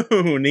full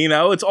moon?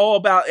 It's all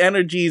about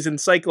energies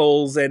and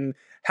cycles and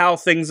how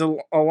things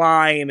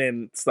align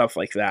and stuff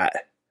like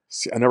that.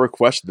 See, I never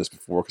questioned this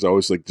before because I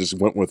always just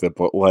went with it,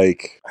 but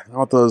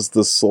how does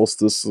the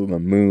solstice and the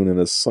moon and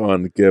the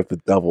sun give the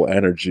devil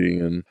energy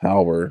and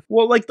power?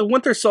 Well, the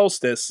winter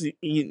solstice,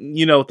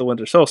 you know what the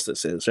winter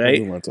solstice is, right?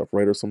 Moon lights up,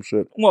 right, or some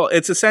shit. Well,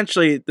 it's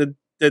essentially the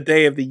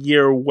day of the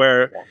year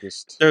where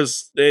it's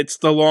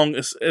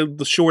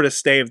the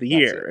shortest day of the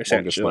year,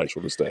 essentially. Longest night,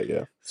 shortest day,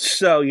 yeah.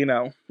 So,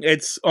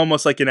 it's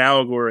almost like an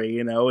allegory,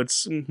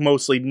 it's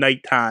mostly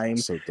nighttime.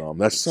 That's so dumb.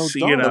 That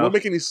wouldn't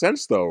make any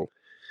sense, though.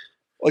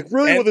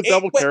 Really, would the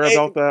devil care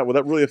about that? Would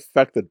that really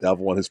affect the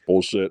devil and his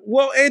bullshit?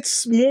 Well,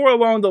 it's more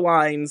along the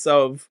lines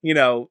of,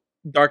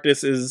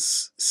 darkness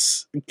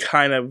is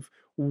kind of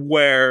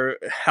where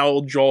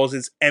hell draws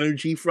its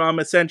energy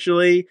from,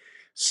 essentially.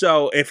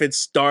 So if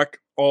it's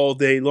dark all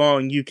day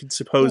long, you can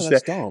suppose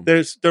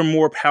they're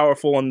more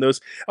powerful on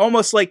those.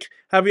 Almost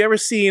have you ever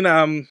seen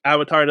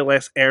Avatar: The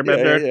Last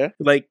Airbender?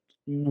 Yeah.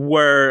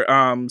 Where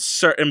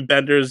certain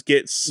benders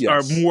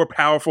are more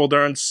powerful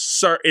during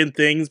certain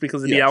things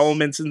because of the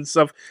elements and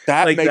stuff.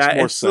 That makes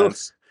more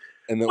sense.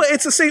 But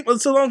it's the same.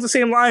 It's along the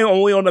same line,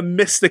 only on a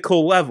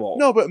mystical level.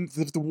 No, but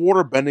the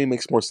water bending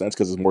makes more sense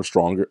because it's more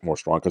strong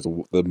because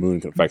the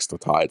moon affects the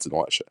tides and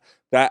all that shit.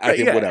 That I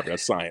think whatever,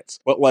 that's science.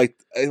 But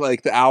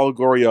the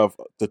allegory of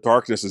the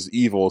darkness is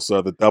evil,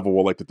 so the devil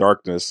will like the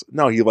darkness.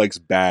 No, he likes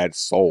bad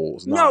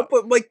souls. No,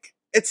 but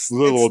it's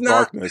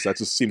darkness. That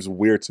just seems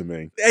weird to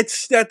me.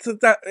 It's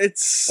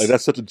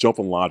that's such a jump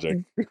in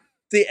logic.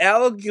 The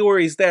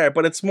allegory's there,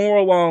 but it's more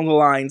along the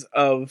lines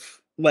of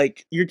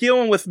you're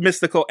dealing with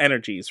mystical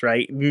energies,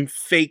 right?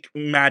 Fake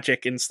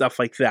magic and stuff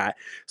like that.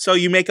 So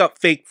you make up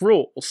fake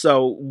rules.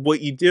 So what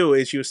you do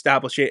is you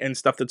establish it in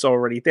stuff that's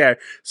already there.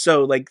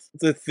 So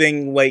the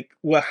thing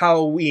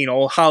Halloween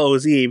or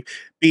Hallows Eve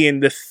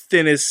being the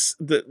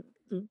thinnest,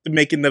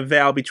 making the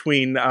veil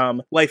between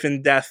life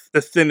and death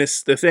the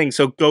thinnest the thing,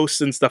 so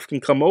ghosts and stuff can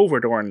come over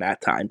during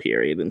that time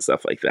period and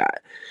stuff like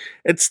that.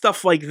 It's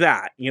stuff like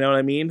that, you know what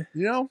I mean?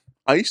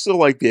 I used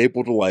to be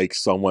able to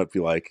somewhat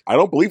be I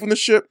don't believe in this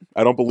shit.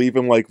 I don't believe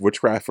in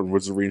witchcraft and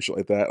wizardry and shit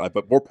like that.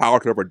 But more power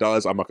to whoever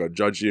does. I'm not gonna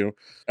judge you.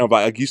 And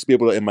I used to be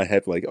able to in my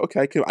head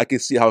okay, I can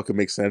see how it could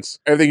make sense.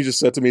 Everything you just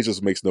said to me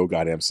just makes no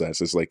goddamn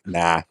sense. It's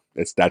nah,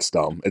 that's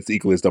dumb. It's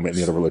equally as dumb as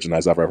any other religion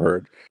I've ever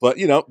heard. But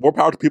more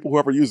power to people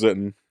whoever use it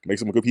and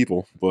makes them good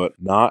people. But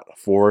not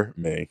for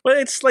me. But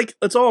it's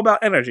it's all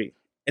about energy.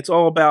 It's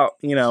all about,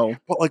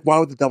 But why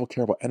would the devil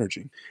care about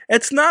energy?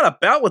 It's not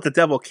about what the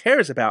devil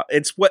cares about.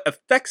 It's what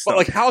affects them.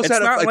 But how's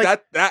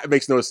that? That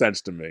makes no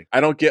sense to me.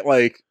 I don't get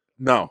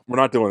No, we're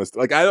not doing this.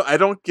 Like, I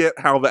don't get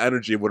how the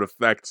energy would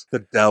affect the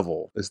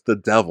devil. It's the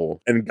devil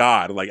and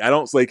God. Like, I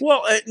don't like.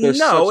 Well, there's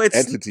no, such it's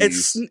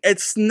entities.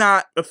 it's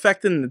not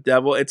affecting the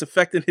devil. It's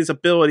affecting his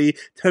ability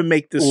to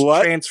make this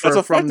What? transfer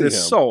That's from affecting this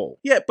him. soul.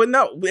 Yeah, but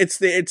no, it's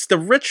the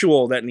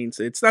ritual that needs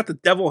it. It's not the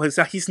devil.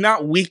 He's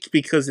not weak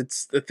because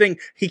it's the thing.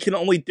 He can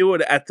only do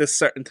it at this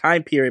certain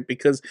time period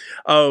because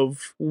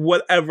of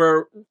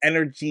whatever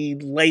energy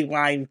ley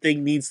line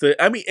thing needs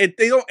to. I mean,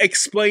 they don't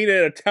explain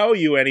it or tell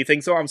you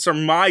anything, so I'm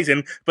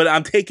surmising, but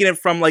I'm taking it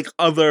from like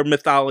other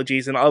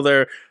mythologies and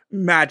other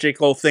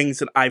magical things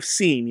that I've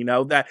seen, you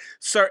know, that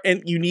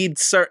you need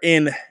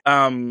certain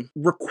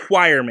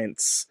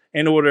requirements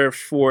in order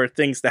for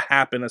things to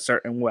happen a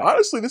certain way.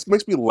 Honestly, this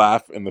makes me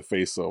laugh in the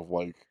face of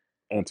like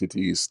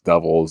entities,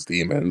 devils,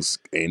 demons,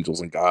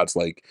 angels, and gods.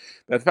 Like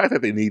the fact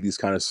that they need these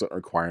kind of certain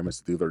requirements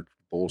to do their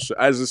bullshit,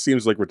 as it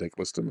seems like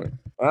ridiculous to me.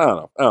 I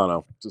don't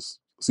know. Just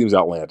seems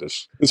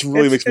outlandish. This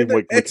really makes me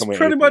like become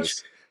an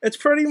atheist. It's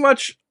pretty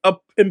much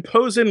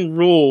imposing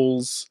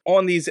rules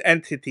on these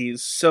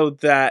entities so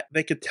that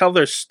they could tell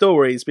their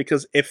stories,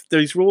 because if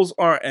these rules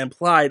aren't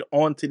applied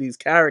onto these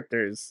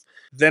characters,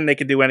 then they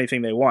can do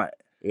anything they want.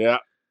 Yeah.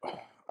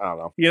 I don't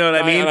know. You know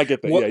what I mean? And I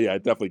get that. Yeah, I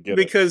definitely get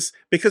it.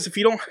 Because if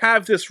you don't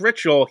have this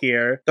ritual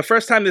here, the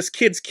first time this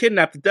kid's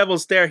kidnapped, the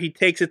devil's there, he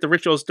takes it, the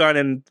ritual's done,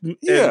 and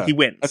he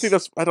wins. I think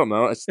I don't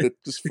know. I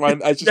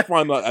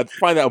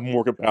find that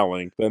more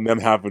compelling than them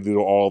having to do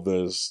all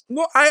this.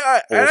 Well,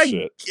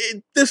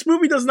 this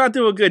movie does not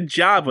do a good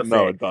job with it.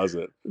 No, it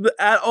doesn't.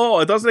 At all.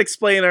 It doesn't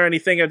explain or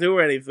anything or do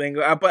anything.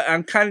 But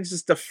I'm kind of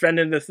just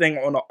defending the thing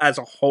as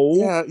a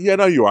whole. Yeah, I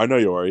know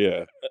you are,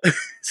 yeah.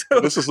 So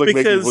this is like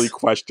making me really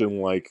question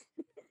like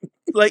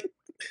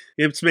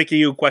it's making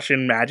you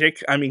question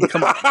magic. I mean,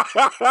 come on.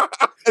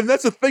 And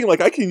that's the thing. Like,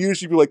 I can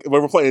usually be like,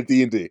 when we're playing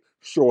D&D,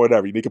 sure,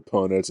 whatever. You need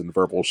components and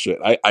verbal shit.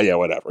 Yeah,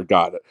 whatever.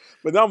 Got it.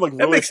 But now I'm like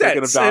really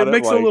thinking about it. It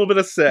makes a little bit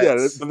of sense.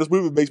 Yeah, but this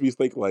movie makes me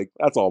think like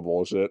that's all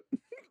bullshit.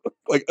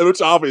 Like,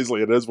 which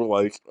obviously it is. We're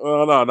like,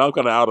 oh no, now I'm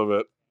kind of out of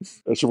it.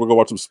 And sure, we'll go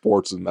watch some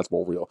sports, and that's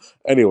more real.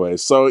 Anyway,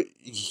 so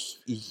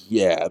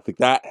yeah, I think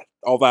that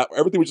all that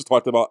everything we just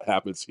talked about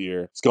happens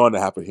here. It's going to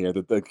happen here.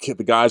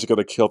 The guys are going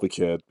to kill the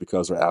kid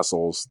because they're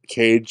assholes.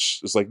 Cage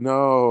is like,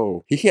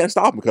 no, he can't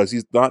stop him because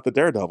he's not the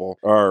Daredevil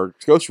or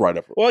Ghost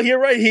Rider. Well, you're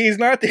right. He's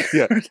not the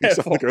Daredevil. He's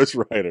not the Ghost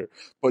Rider.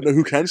 But no,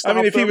 who can stop him?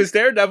 I mean, if he was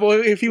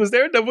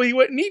Daredevil, he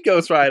wouldn't need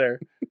Ghost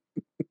Rider.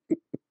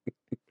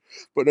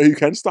 But no, you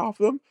can stop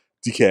them.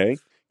 DK.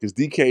 Because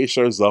DK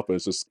shows up and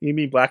it's just... You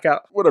mean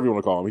Blackout? Whatever you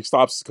want to call him.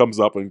 He comes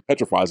up and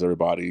petrifies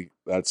everybody.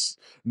 That's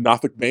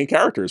not the main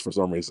characters for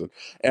some reason.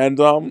 And,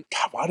 God,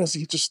 why does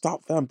he just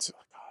stop them?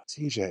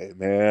 TJ,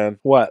 man.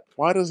 What?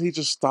 Why does he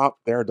just stop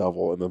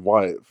Daredevil and the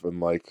wife?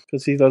 And like...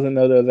 Because he doesn't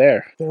know they're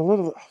there. They're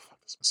literally...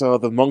 So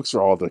the monks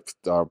are all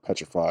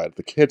petrified.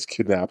 The kid's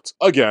kidnapped.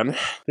 Again.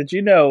 Did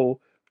you know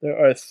there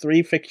are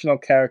 3 fictional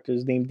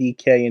characters named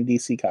DK in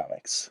DC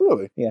Comics?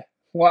 Really? Yeah.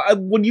 Well,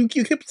 when you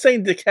kept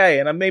saying Decay,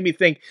 and it made me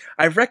think,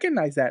 I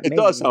recognize that name. It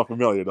does sound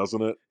familiar,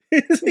 doesn't it?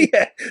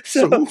 Yeah.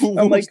 So who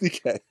was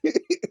DK?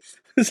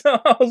 So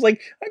I was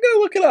like, I gotta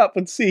look it up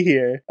and see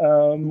here.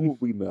 Who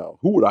would we know?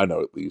 Who would I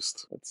know at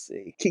least? Let's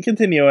see.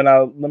 Continue, and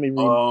let me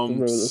read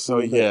through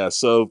this.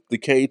 So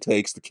Decay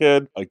takes the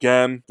kid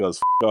again because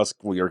us.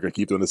 We are gonna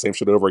keep doing the same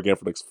shit over again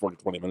for the next fucking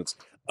 20 minutes.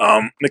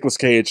 Nicolas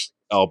Cage,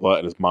 Elba,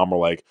 and his mom are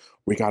like,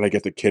 we gotta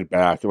get the kid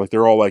back. And like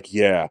they're all like,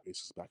 yeah. It's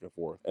just back and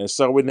forth. And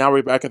so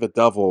we're back at the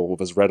devil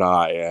with his red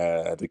eye,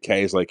 and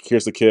Decay's like,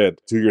 here's the kid,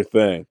 do your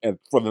thing. And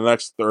for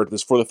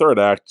the third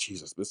act,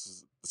 Jesus, this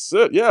is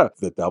it. Yeah,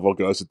 the devil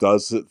goes. It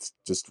does. It's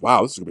just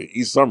wow. This is gonna be an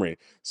easy summary.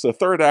 So the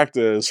third act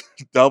is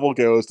devil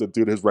goes to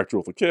do his ritual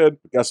with the kid.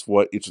 But guess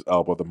what? Each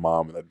Elba, the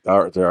mom, and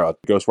the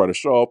Ghost Rider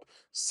show up,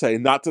 say,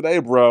 "Not today,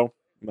 bro.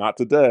 Not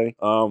today."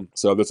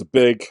 So there's a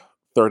big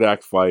third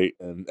act fight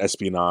and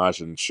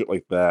espionage and shit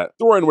like that.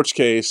 During which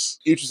case,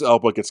 Idris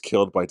Elba gets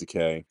killed by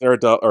Decay. During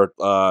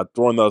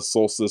the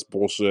solstice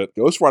bullshit,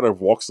 Ghost Rider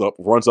walks up,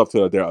 runs up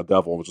to the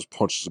devil, and just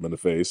punches him in the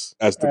face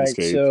as Nicolas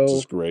Cage, which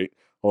is great.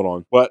 Hold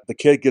on. But the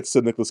kid gets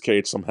to Nicolas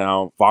Cage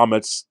somehow,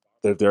 vomits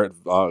their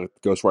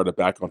Ghost Rider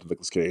back onto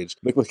Nicolas Cage.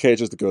 Nicolas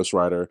Cage is the Ghost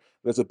Rider.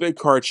 There's a big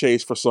car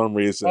chase for some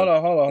reason. Hold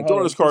on. And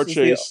during this car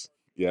chase...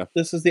 Yeah.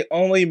 This is the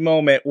only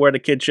moment where the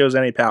kid shows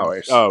any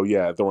powers. Oh,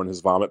 yeah. During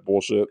his vomit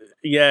bullshit.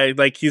 Yeah,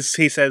 like he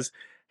says,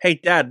 hey,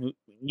 Dad,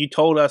 you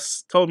told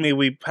me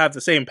we have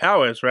the same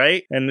powers,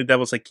 right? And the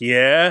devil's like,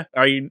 yeah.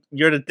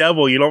 You're the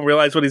devil. You don't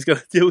realize what he's going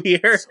to do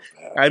here? So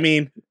I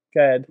mean...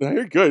 Good. No,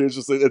 you're good. It's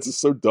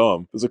just so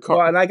dumb. There's a car.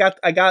 Well, and I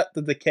got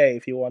the Decay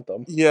if you want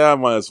them. Yeah, I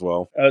might as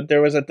well.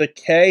 There was a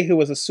Decay who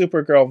was a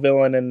Supergirl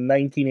villain in the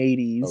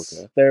 1980s.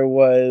 Okay. There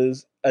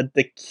was a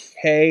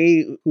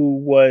Decay who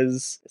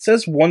was, it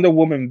says Wonder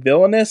Woman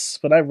villainous,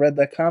 but I read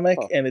that comic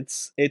and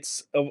it's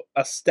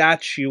a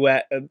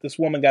statuette. This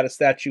woman got a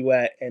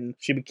statuette and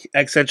she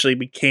accidentally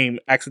became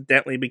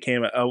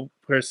a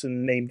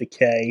person named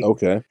Decay.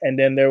 Okay. And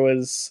then there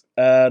was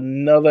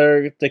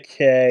another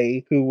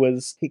Decay who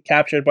was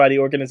captured by the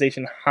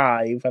organization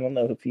Hive. I don't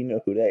know if you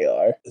know who they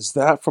are. Is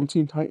that from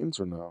Teen Titans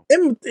or no?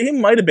 It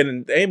might have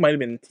been. It might have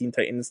been Teen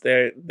Titans.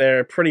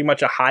 They're pretty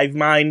much a hive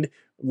mind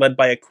led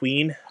by a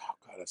queen.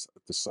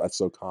 That's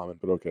so common,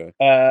 but okay.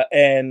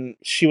 And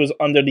she was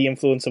under the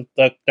influence of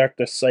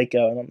Dr.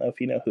 Psycho. I don't know if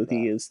you know who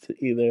he is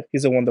either.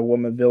 He's a Wonder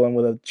Woman villain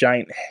with a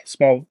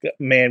small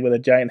man with a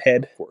giant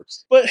head. Of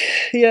course. But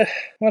yeah,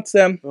 that's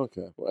them.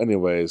 Okay. Well,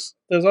 anyways.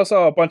 There's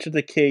also a bunch of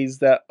Decays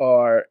that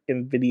are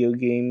in video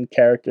game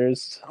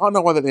characters. I don't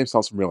know why that name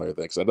sounds familiar,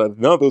 thanks. None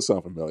of those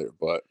sound familiar,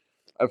 but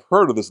I've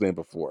heard of this name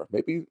before.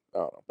 Maybe, I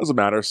don't know. Doesn't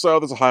matter. So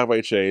there's a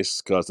highway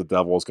chase because the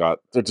devil's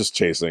they're just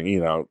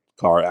chasing,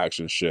 car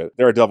action shit.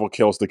 Daredevil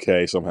kills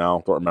Decay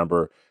somehow. Don't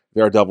remember.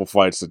 Daredevil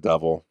fights the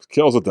devil,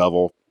 kills the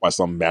devil by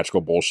some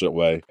magical bullshit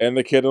way, and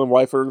the kid and the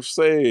wife are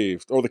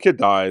saved. Or the kid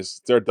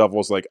dies.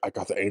 Daredevil's like, I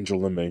got the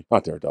angel in me.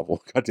 Not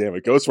Daredevil. God damn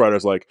it. Ghost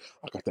Rider's like,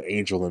 I got the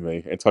angel in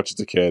me, and touches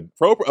the kid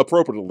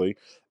appropriately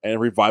and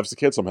revives the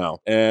kid somehow.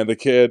 And the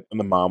kid and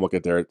the mom look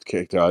at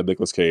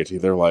Nicolas Cage.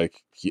 They're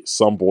like,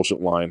 some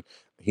bullshit line.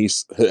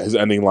 His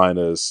ending line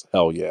is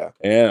 "Hell yeah"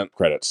 and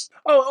credits.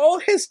 Oh, all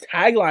his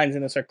taglines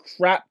in this are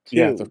crap too.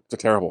 Yeah, they're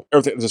terrible.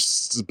 Everything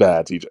just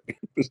bad. TJ,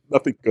 there's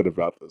nothing good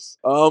about this.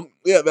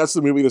 Yeah, that's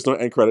the movie. There's no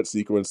end credit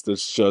sequence.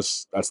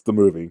 That's the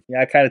movie.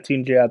 Yeah, I kind of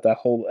tuned you out that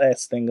whole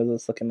ass thing because I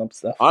was looking up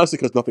stuff. Honestly,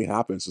 because nothing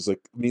happens. It's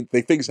like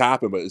things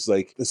happen, but it's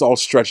like it's all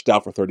stretched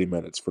out for 30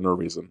 minutes for no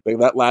reason. Like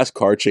that last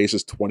car chase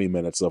is 20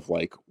 minutes of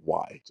like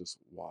why a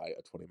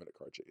 20-minute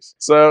car chase.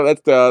 So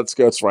that's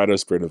Ghost Rider: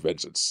 Spirit of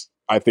Vengeance.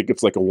 I think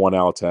it's like a 1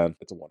 out of 10.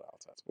 It's a 1 out of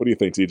 10. What do you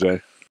think,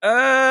 TJ?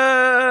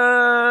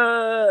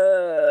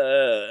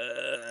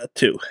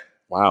 2.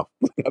 Wow.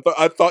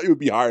 I thought you would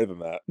be higher than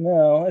that.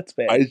 No, it's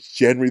bad. I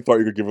genuinely thought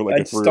you could give it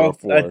like a 3 or a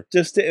 4. I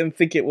just didn't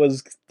think it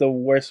was the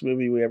worst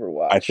movie we ever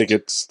watched. I think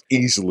it's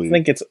easily.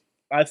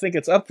 I think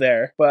it's up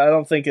there, but I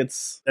don't think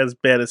it's as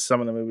bad as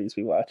some of the movies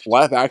we watched.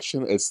 Live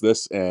action, it's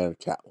this and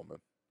Catwoman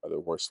are the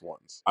worst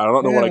ones. I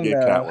don't know what I gave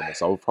Catwoman,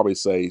 so I would probably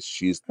say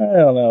she's... I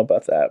don't know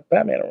about that.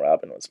 Batman and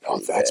Robin was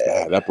pretty that's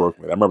bad. That broke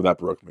me. I remember that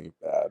broke me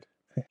bad.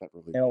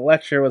 And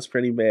Elektra was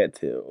pretty bad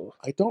too.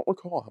 I don't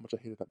recall how much I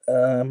hated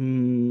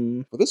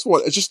that. But this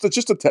one, it's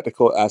just a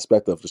technical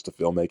aspect of just the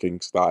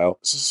filmmaking style.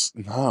 It's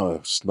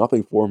just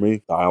nothing for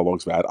me.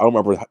 Dialogue's bad. I don't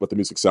remember what the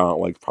music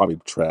sounded like. Probably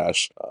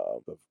trash.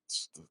 The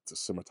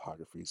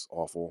cinematography is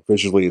awful.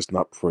 Visually, it's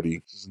not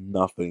pretty. There's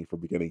nothing from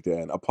beginning to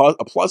end. A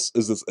plus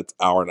is this. It's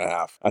hour and a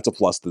half. That's a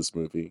plus to this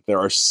movie. There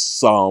are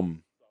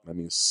some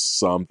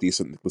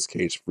decent Nicolas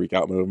Cage freak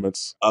out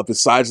movements.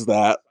 Besides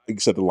that, like you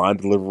said, the line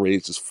delivery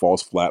just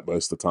falls flat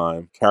most of the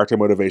time. Character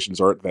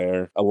motivations aren't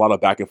there. A lot of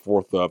back and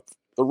forth of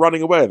they're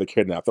running away, they're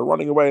kidnapped. They're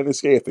running away and they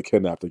escape, they're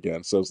kidnapped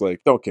again. So it's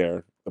like, don't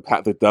care.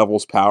 The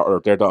devil's power, or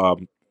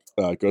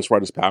Ghost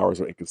Rider's powers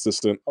are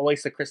inconsistent. A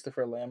waste of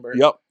Christopher Lambert.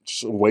 Yep,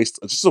 just a waste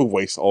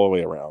all the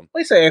way around. At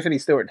least Anthony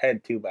Stewart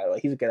Head too, by the way.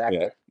 He's a good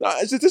actor. Yeah.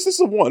 This is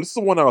a 1. This is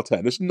a 1 out of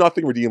 10. There's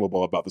nothing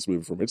redeemable about this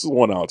movie for me. This is a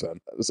 1 out of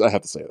 10. I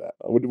have to say that.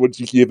 Would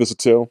you give this a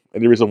 2?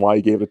 Any reason why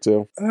you gave it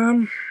a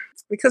 2?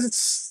 Because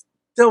it's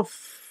still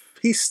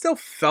he still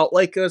felt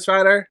like Ghost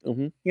Rider.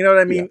 Mm-hmm. You know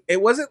what I mean? Yeah.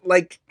 It wasn't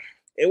like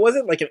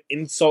an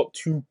insult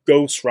to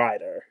Ghost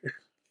Rider.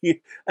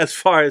 As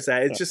far as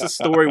that, it's just a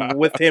story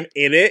with him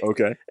in it.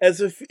 Okay, as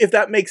if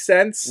that makes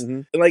sense.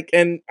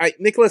 Mm-hmm.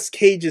 Nicolas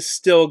Cage is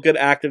still a good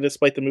actor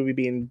despite the movie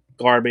being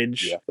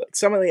garbage. Yeah. But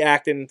some of the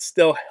acting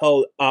still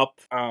held up.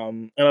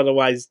 An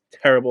otherwise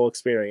terrible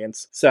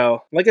experience.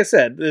 So, like I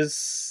said,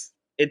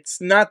 it's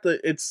not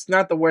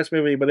the worst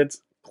movie, but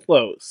it's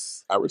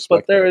close. I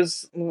respect. But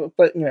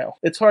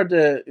it's hard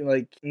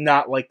to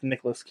not like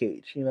Nicolas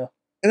Cage.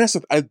 And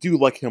I do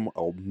like him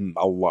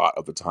a lot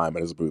of the time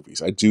in his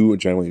movies. I do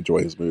generally enjoy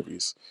his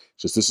movies.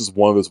 Just this is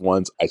one of those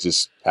ones I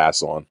just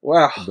pass on.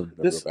 Wow, never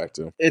go back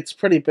to. It's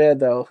pretty bad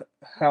though.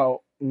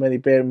 How many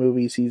bad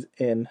movies he's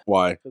in?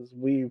 Why? Because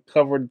we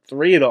covered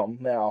 3 of them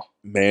now.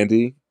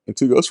 Mandy and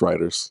 2 Ghost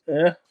Riders.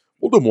 Yeah,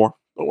 we'll do more.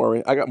 Don't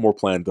worry, I got more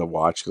planned to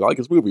watch because I like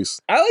his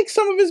movies. I like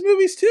some of his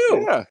movies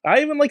too. Yeah,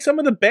 I even like some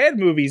of the bad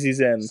movies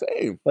he's in.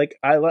 Same. Like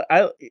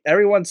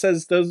everyone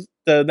says the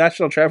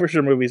National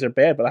Treasure movies are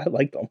bad, but I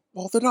like them.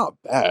 Well, they're not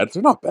bad.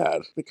 They're not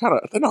bad.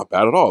 They're not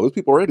bad at all. Those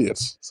people are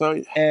idiots.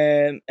 So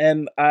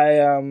and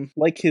I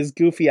like his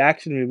goofy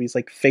action movies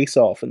like Face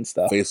Off and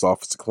stuff. Face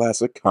Off is a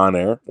classic. Con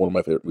Air, one of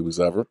my favorite movies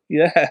ever.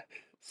 Yeah.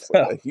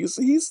 So,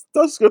 he's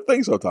does good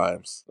things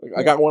sometimes.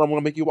 I got one I'm going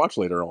to make you watch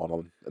later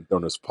on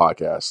this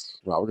podcast.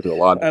 Wow, we're going to do a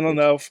lot. I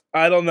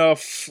don't know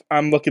if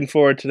I'm looking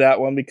forward to that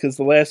one because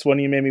the last one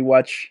you made me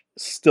watch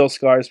still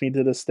scars me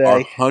to this day.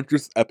 Our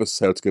 100th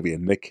episode's going to be a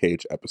Nick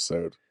Cage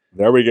episode.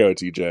 There we go,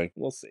 TJ.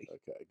 We'll see.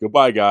 Okay.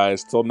 Goodbye,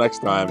 guys. Till next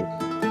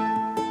time.